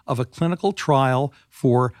middle of a clinical trial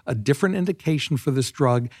for a different indication for this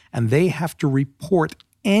drug, and they have to report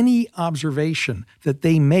any observation that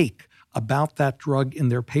they make about that drug in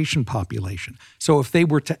their patient population. So if they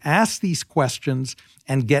were to ask these questions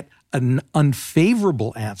and get an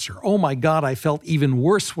unfavorable answer, oh my God, I felt even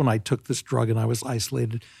worse when I took this drug and I was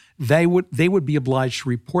isolated, they would be obliged to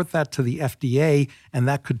report that to the FDA, and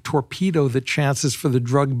that could torpedo the chances for the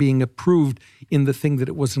drug being approved in the thing that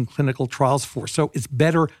it was in clinical trials for. So it's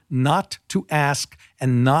better not to ask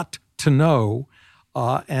and not to know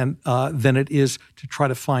than it is to try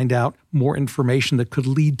to find out more information that could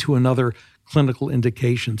lead to another clinical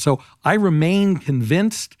indication. So I remain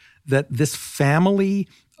convinced that this family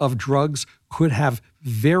of drugs could have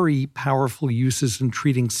very powerful uses in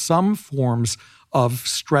treating some forms of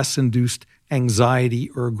stress-induced anxiety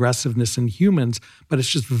or aggressiveness in humans, but it's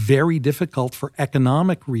just very difficult for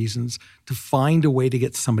economic reasons to find a way to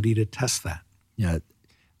get somebody to test that. Yeah,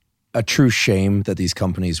 a true shame that these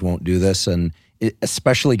companies won't do this, and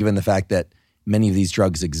especially given the fact that many of these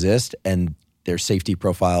drugs exist and their safety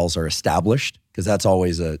profiles are established, because that's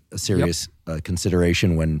always a serious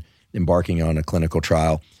consideration when embarking on a clinical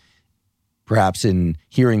trial. Perhaps in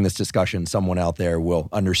hearing this discussion, someone out there will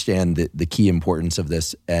understand the key importance of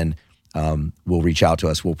this and will reach out to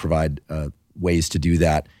us. We'll provide ways to do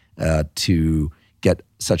that to get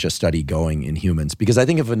such a study going in humans. Because I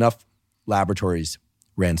think if enough laboratories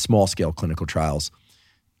ran small-scale clinical trials,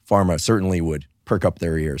 pharma certainly would perk up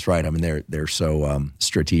their ears, right? I mean, they're so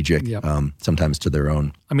strategic, Yep. sometimes to their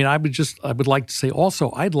own. I mean, I would like to say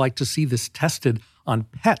also, I'd like to see this tested on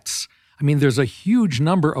pets. I mean, there's a huge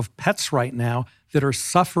number of pets right now that are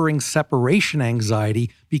suffering separation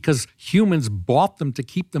anxiety because humans bought them to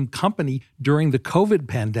keep them company during the COVID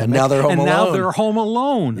pandemic. And now they're home alone. Now they're home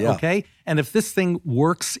alone, Yeah. okay? And if this thing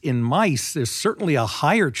works in mice, there's certainly a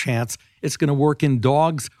higher chance it's going to work in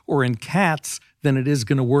dogs or in cats than it is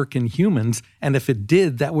going to work in humans. And if it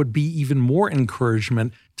did, that would be even more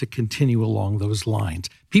encouragement to continue along those lines.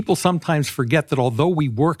 People sometimes forget that although we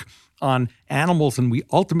work on animals and we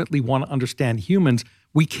ultimately want to understand humans,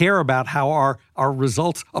 we care about how our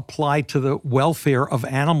results apply to the welfare of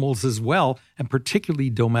animals as well, and particularly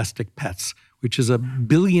domestic pets, which is a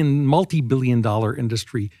multi-billion-dollar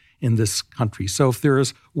industry in this country. So if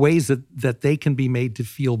there's ways that they can be made to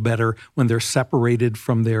feel better when they're separated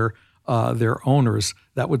from their owners,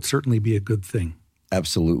 that would certainly be a good thing.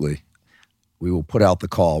 Absolutely. We will put out the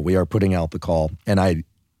call. We are putting out the call. And I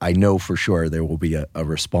know for sure there will be a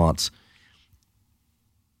response.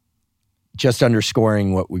 Just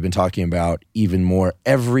underscoring what we've been talking about even more,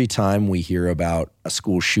 every time we hear about a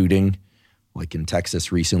school shooting, like in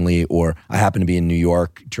Texas recently, or I happen to be in New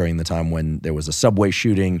York during the time when there was a subway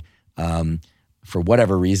shooting, for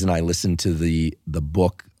whatever reason, I listened to the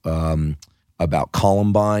book about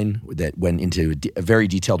Columbine that went into a very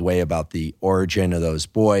detailed way about the origin of those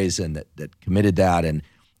boys and that committed that. And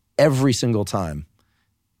every single time,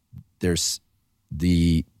 there's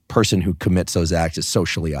the person who commits those acts is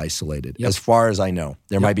socially isolated. Yep. As far as I know,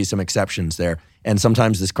 there might be some exceptions there. And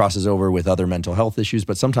sometimes this crosses over with other mental health issues,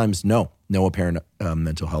 but sometimes no apparent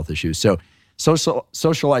mental health issues. So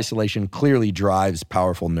social isolation clearly drives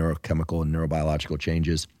powerful neurochemical and neurobiological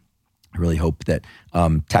changes. I really hope that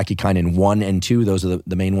tachykinin 1 and 2, those are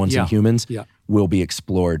the main ones in humans, will be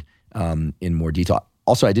explored in more detail.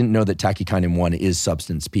 Also, I didn't know that tachykinin 1 is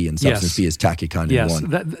substance P, and substance P is tachykinin 1. Yes,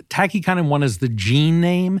 tachykinin 1 is the gene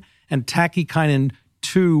name, and tachykinin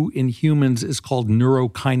 2 in humans is called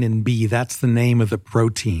neurokinin B. That's the name of the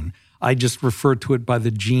protein. I just refer to it by the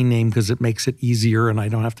gene name because it makes it easier, and I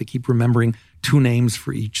don't have to keep remembering 2 names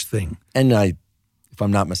for each thing. And if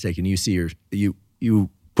I'm not mistaken, you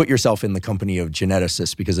put yourself in the company of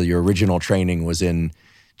geneticists because of your original training was in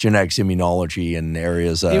genetics, immunology, and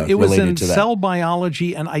areas related to that. It was in cell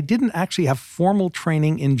biology, and I didn't actually have formal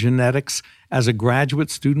training in genetics as a graduate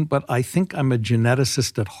student, but I think I'm a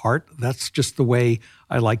geneticist at heart. That's just the way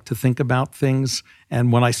I like to think about things.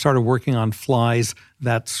 And when I started working on flies,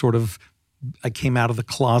 I came out of the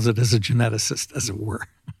closet as a geneticist, as it were.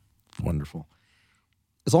 Wonderful.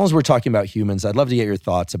 As long as we're talking about humans, I'd love to get your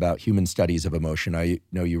thoughts about human studies of emotion. I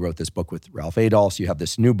know you wrote this book with Ralph Adolphs. You have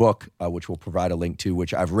this new book, which we'll provide a link to,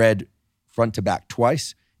 which I've read front to back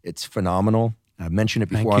twice. It's phenomenal. I've mentioned it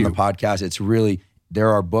before on the podcast. It's really,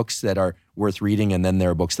 there are books that are worth reading, and then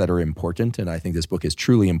there are books that are important. And I think this book is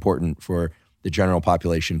truly important for the general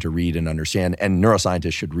population to read and understand. And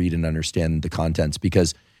neuroscientists should read and understand the contents,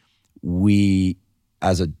 because we,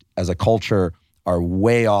 as a culture, are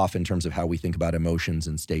way off in terms of how we think about emotions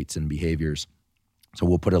and states and behaviors. So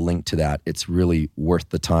we'll put a link to that. It's really worth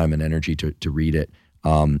the time and energy to read it.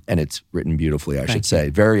 And it's written beautifully, I should say.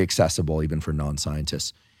 Very accessible even for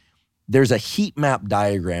non-scientists. There's a heat map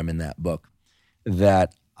diagram in that book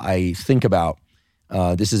that I think about.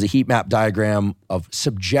 This is a heat map diagram of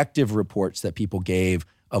subjective reports that people gave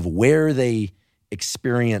of where they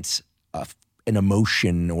experience an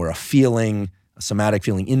emotion or a feeling, a somatic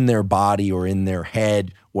feeling in their body or in their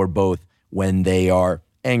head, or both, when they are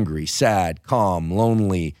angry, sad, calm,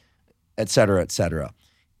 lonely, et cetera, et cetera.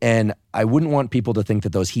 And I wouldn't want people to think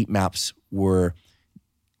that those heat maps were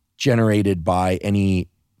generated by any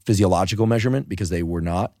physiological measurement, because they were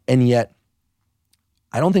not. And yet,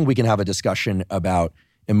 I don't think we can have a discussion about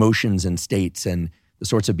emotions and states and the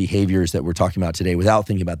sorts of behaviors that we're talking about today without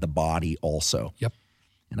thinking about the body also. Yep.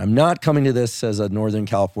 And I'm not coming to this as a Northern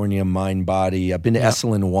California mind body. I've been to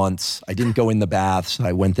Esalen once. I didn't go in the baths.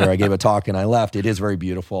 I went there, I gave a talk, and I left. It is very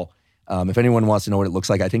beautiful. If anyone wants to know what it looks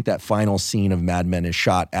like, I think that final scene of Mad Men is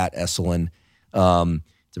shot at Esalen.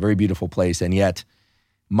 It's a very beautiful place. And yet,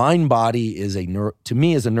 mind body is to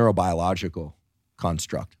me is a neurobiological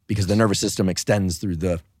construct, because the nervous system extends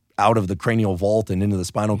out of the cranial vault and into the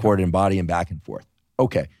spinal cord and body and back and forth.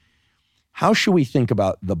 Okay. How should we think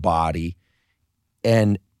about the body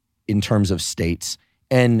and in terms of states?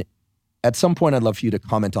 And at some point, I'd love for you to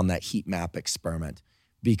comment on that heat map experiment,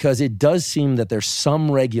 because it does seem that there's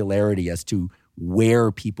some regularity as to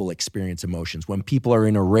where people experience emotions. When people are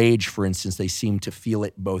in a rage, for instance, they seem to feel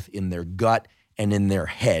it both in their gut and in their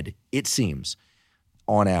head, it seems,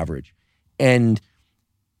 on average. And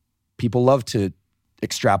people love to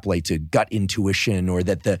extrapolate to gut intuition, or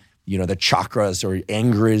that the chakras, or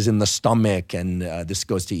anger is in the stomach, and this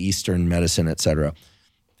goes to Eastern medicine, et cetera.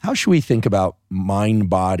 How should we think about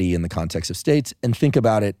mind-body in the context of states, and think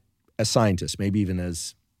about it as scientists, maybe even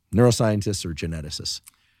as neuroscientists or geneticists?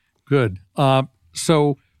 Good.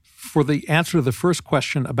 So for the answer to the first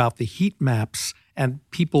question about the heat maps and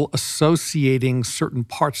people associating certain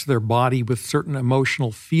parts of their body with certain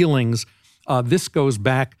emotional feelings, this goes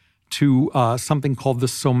back to something called the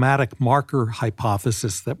somatic marker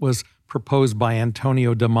hypothesis that was proposed by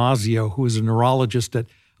Antonio Damasio, who is a neurologist at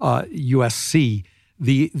USC.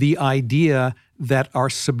 The idea that our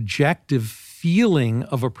subjective feeling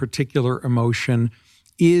of a particular emotion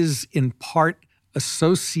is in part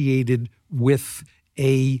associated with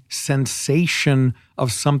a sensation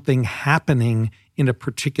of something happening in a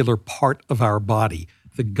particular part of our body,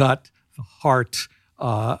 the gut, the heart.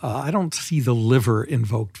 I don't see the liver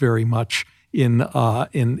invoked very much in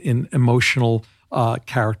emotional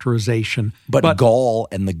characterization. But gall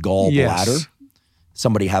and the gallbladder, yes,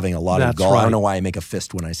 somebody having a lot of gall. Right. I don't know why I make a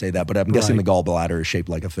fist when I say that, but I'm guessing the gallbladder is shaped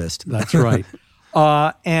like a fist. That's right.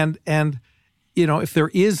 And if there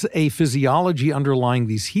is a physiology underlying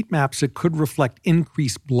these heat maps, it could reflect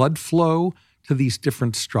increased blood flow to these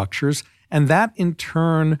different structures. And that in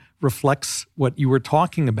turn reflects what you were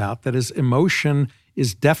talking about, that is, emotion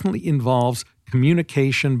definitely involves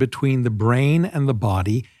communication between the brain and the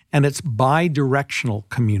body, and it's bidirectional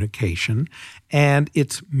communication, and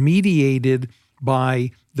it's mediated by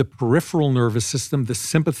the peripheral nervous system, the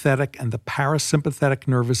sympathetic and the parasympathetic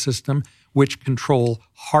nervous system, which control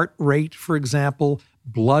heart rate, for example,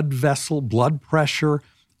 blood vessel, blood pressure,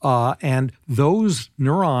 and those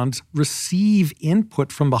neurons receive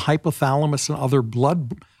input from the hypothalamus and other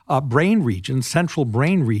brain regions, central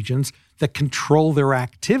brain regions, that control their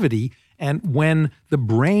activity. And when the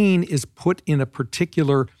brain is put in a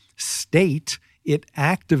particular state, it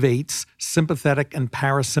activates sympathetic and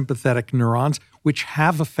parasympathetic neurons, which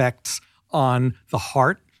have effects on the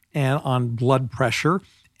heart and on blood pressure.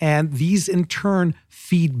 And these in turn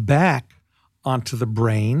feed back onto the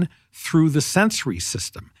brain through the sensory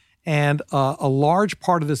system. And a large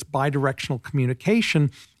part of this bidirectional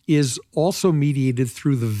communication is also mediated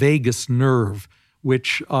through the vagus nerve,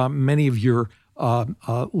 which many of your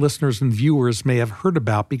listeners and viewers may have heard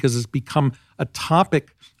about because it's become a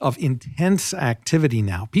topic of intense activity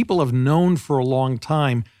now. People have known for a long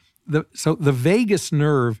time. So the vagus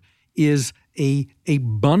nerve is a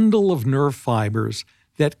bundle of nerve fibers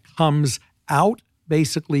that comes out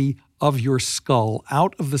basically of your skull,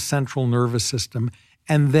 out of the central nervous system,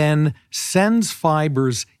 and then sends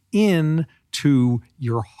fibers in to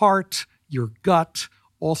your heart, your gut,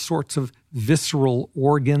 all sorts of visceral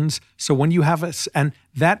organs. So when you have and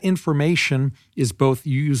that information is both,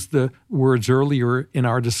 you used the words earlier in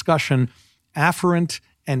our discussion, afferent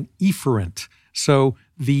and efferent. So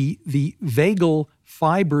the vagal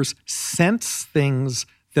fibers sense things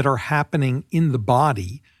that are happening in the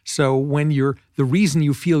body. So when the reason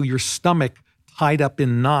you feel your stomach tied up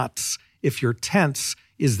in knots if you're tense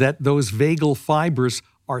is that those vagal fibers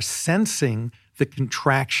are sensing the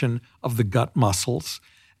contraction of the gut muscles.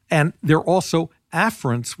 And they're also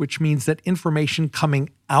afferents, which means that information coming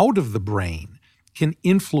out of the brain can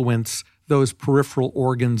influence those peripheral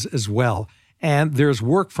organs as well. And there's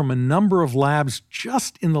work from a number of labs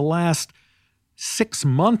just in the last 6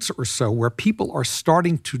 months or so where people are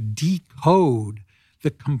starting to decode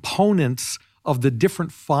the components of the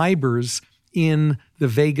different fibers in the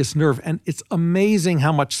vagus nerve. And it's amazing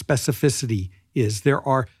how much specificity is. There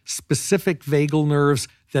are specific vagal nerves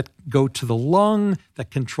that go to the lung, that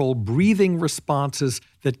control breathing responses,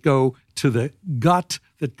 that go to the gut,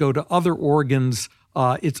 that go to other organs.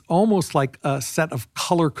 It's almost like a set of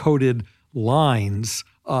color-coded lines,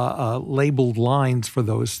 labeled lines for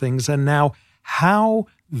those things. And now how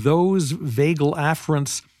those vagal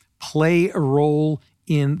afferents play a role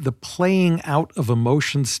in the playing out of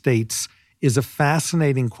emotion states is a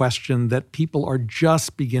fascinating question that people are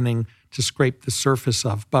just beginning to scrape the surface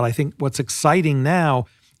of. But I think what's exciting now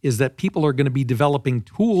is that people are going to be developing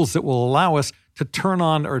tools that will allow us to turn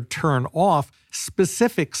on or turn off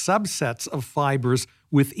specific subsets of fibers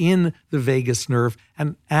within the vagus nerve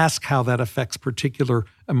and ask how that affects particular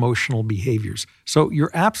emotional behaviors. So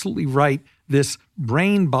you're absolutely right. This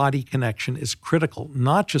brain-body connection is critical,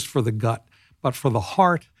 not just for the gut, but for the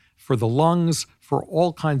heart, for the lungs, for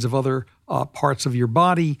all kinds of other parts of your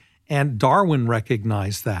body. And Darwin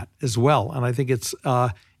recognized that as well. And I think it's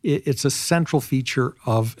a central feature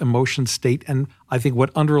of emotion state, and I think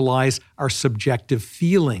what underlies our subjective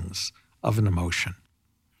feelings of an emotion.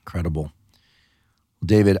 Incredible.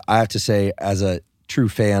 David, I have to say, as a true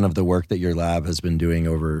fan of the work that your lab has been doing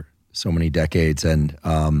over so many decades, and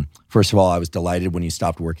first of all, I was delighted when you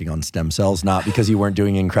stopped working on stem cells, not because you weren't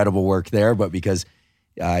doing incredible work there, but because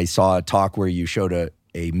I saw a talk where you showed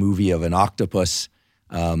a movie of an octopus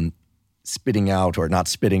spitting out, or not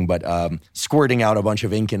spitting, but squirting out a bunch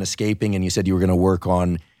of ink and escaping, and you said you were going to work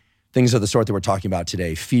on things of the sort that we're talking about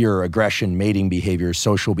today: fear, aggression, mating behaviors,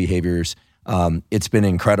 social behaviors. It's been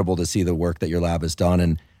incredible to see the work that your lab has done,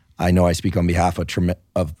 and I know I speak on behalf of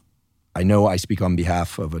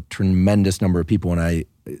a tremendous number of people when I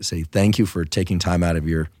say thank you for taking time out of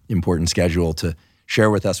your important schedule to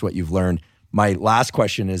share with us what you've learned. My last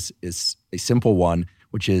question is a simple one,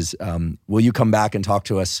 which is, will you come back and talk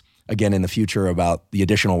to us again in the future about the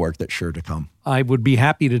additional work that's sure to come? I would be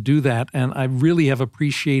happy to do that, and I really have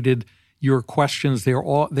appreciated your questions.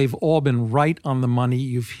 They've all been right on the money.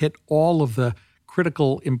 You've hit all of the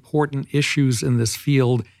critical, important issues in this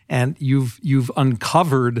field, and you've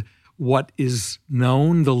uncovered what is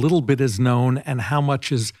known, the little bit is known, and how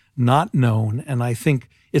much is not known. And I think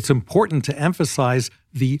it's important to emphasize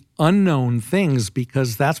the unknown things,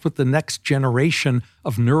 because that's what the next generation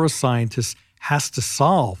of neuroscientists has to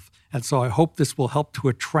solve. And so I hope this will help to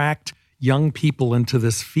attract young people into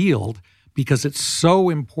this field, because it's so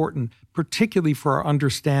important, particularly for our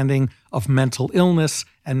understanding of mental illness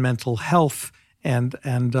and mental health and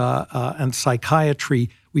psychiatry.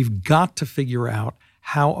 We've got to figure out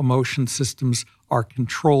how emotion systems are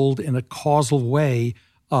controlled in a causal way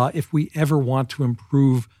if we ever want to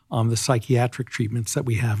improve on the psychiatric treatments that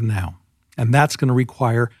we have now. And that's going to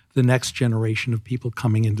require the next generation of people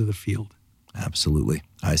coming into the field. Absolutely.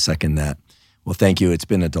 I second that. Well, thank you. It's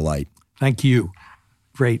been a delight. Thank you.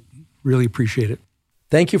 Great. Really appreciate it.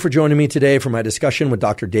 Thank you for joining me today for my discussion with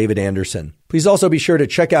Dr. David Anderson. Please also be sure to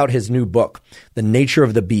check out his new book, The Nature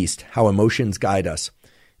of the Beast: How Emotions Guide Us.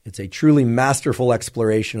 It's a truly masterful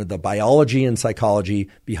exploration of the biology and psychology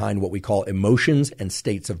behind what we call emotions and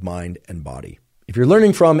states of mind and body. If you're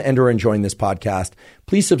learning from and or enjoying this podcast,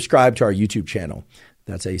 please subscribe to our YouTube channel.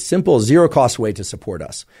 That's a simple, zero-cost way to support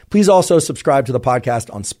us. Please also subscribe to the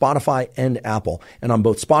podcast on Spotify and Apple. And on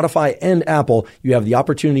both Spotify and Apple, you have the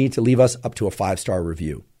opportunity to leave us up to a 5-star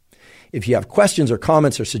review. If you have questions or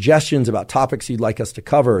comments or suggestions about topics you'd like us to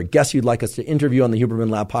cover or guests you'd like us to interview on the Huberman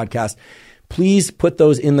Lab podcast, please put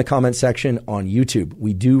those in the comment section on YouTube.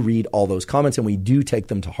 We do read all those comments and we do take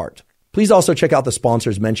them to heart. Please also check out the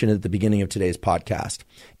sponsors mentioned at the beginning of today's podcast.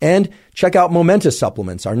 And check out Momentous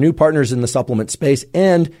Supplements, our new partners in the supplement space,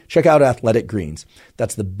 and check out Athletic Greens.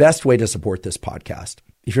 That's the best way to support this podcast.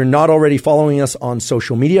 If you're not already following us on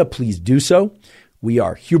social media, please do so. We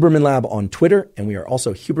are Huberman Lab on Twitter, and we are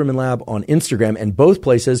also Huberman Lab on Instagram. And both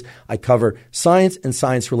places, I cover science and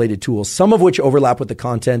science-related tools, some of which overlap with the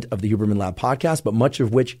content of the Huberman Lab podcast, but much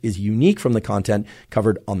of which is unique from the content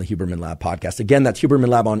covered on the Huberman Lab podcast. Again, that's Huberman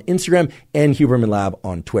Lab on Instagram and Huberman Lab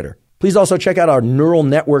on Twitter. Please also check out our Neural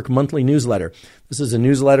Network monthly newsletter. This is a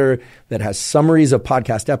newsletter that has summaries of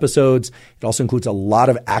podcast episodes. It also includes a lot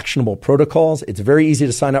of actionable protocols. It's very easy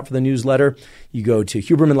to sign up for the newsletter. You go to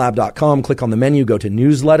hubermanlab.com, click on the menu, go to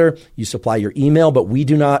newsletter. You supply your email, but we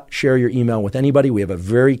do not share your email with anybody. We have a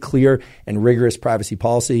very clear and rigorous privacy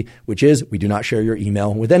policy, which is we do not share your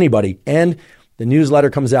email with anybody. And the newsletter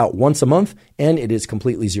comes out once a month, and it is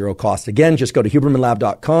completely zero cost. Again, just go to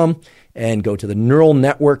hubermanlab.com and go to the Neural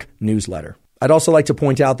Network newsletter. I'd also like to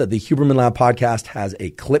point out that the Huberman Lab podcast has a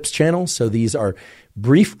clips channel. So these are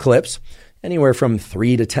brief clips, anywhere from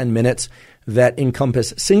 3 to 10 minutes, that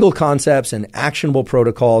encompass single concepts and actionable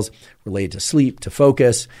protocols related to sleep, to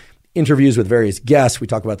focus, interviews with various guests. We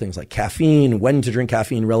talk about things like caffeine, when to drink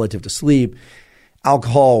caffeine relative to sleep,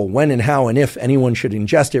 alcohol, when and how and if anyone should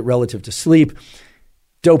ingest it relative to sleep,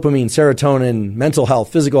 dopamine, serotonin, mental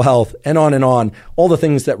health, physical health, and on, all the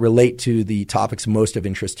things that relate to the topics most of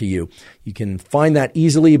interest to you. You can find that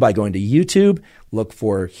easily by going to YouTube, look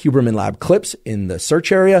for Huberman Lab clips in the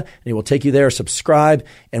search area, and it will take you there. Subscribe,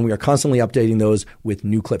 and we are constantly updating those with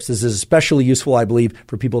new clips. This is especially useful, I believe,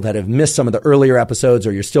 for people that have missed some of the earlier episodes,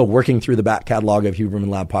 or you're still working through the back catalog of Huberman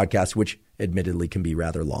Lab podcasts, which admittedly can be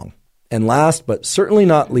rather long. And last, but certainly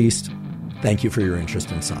not least, thank you for your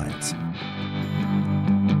interest in science.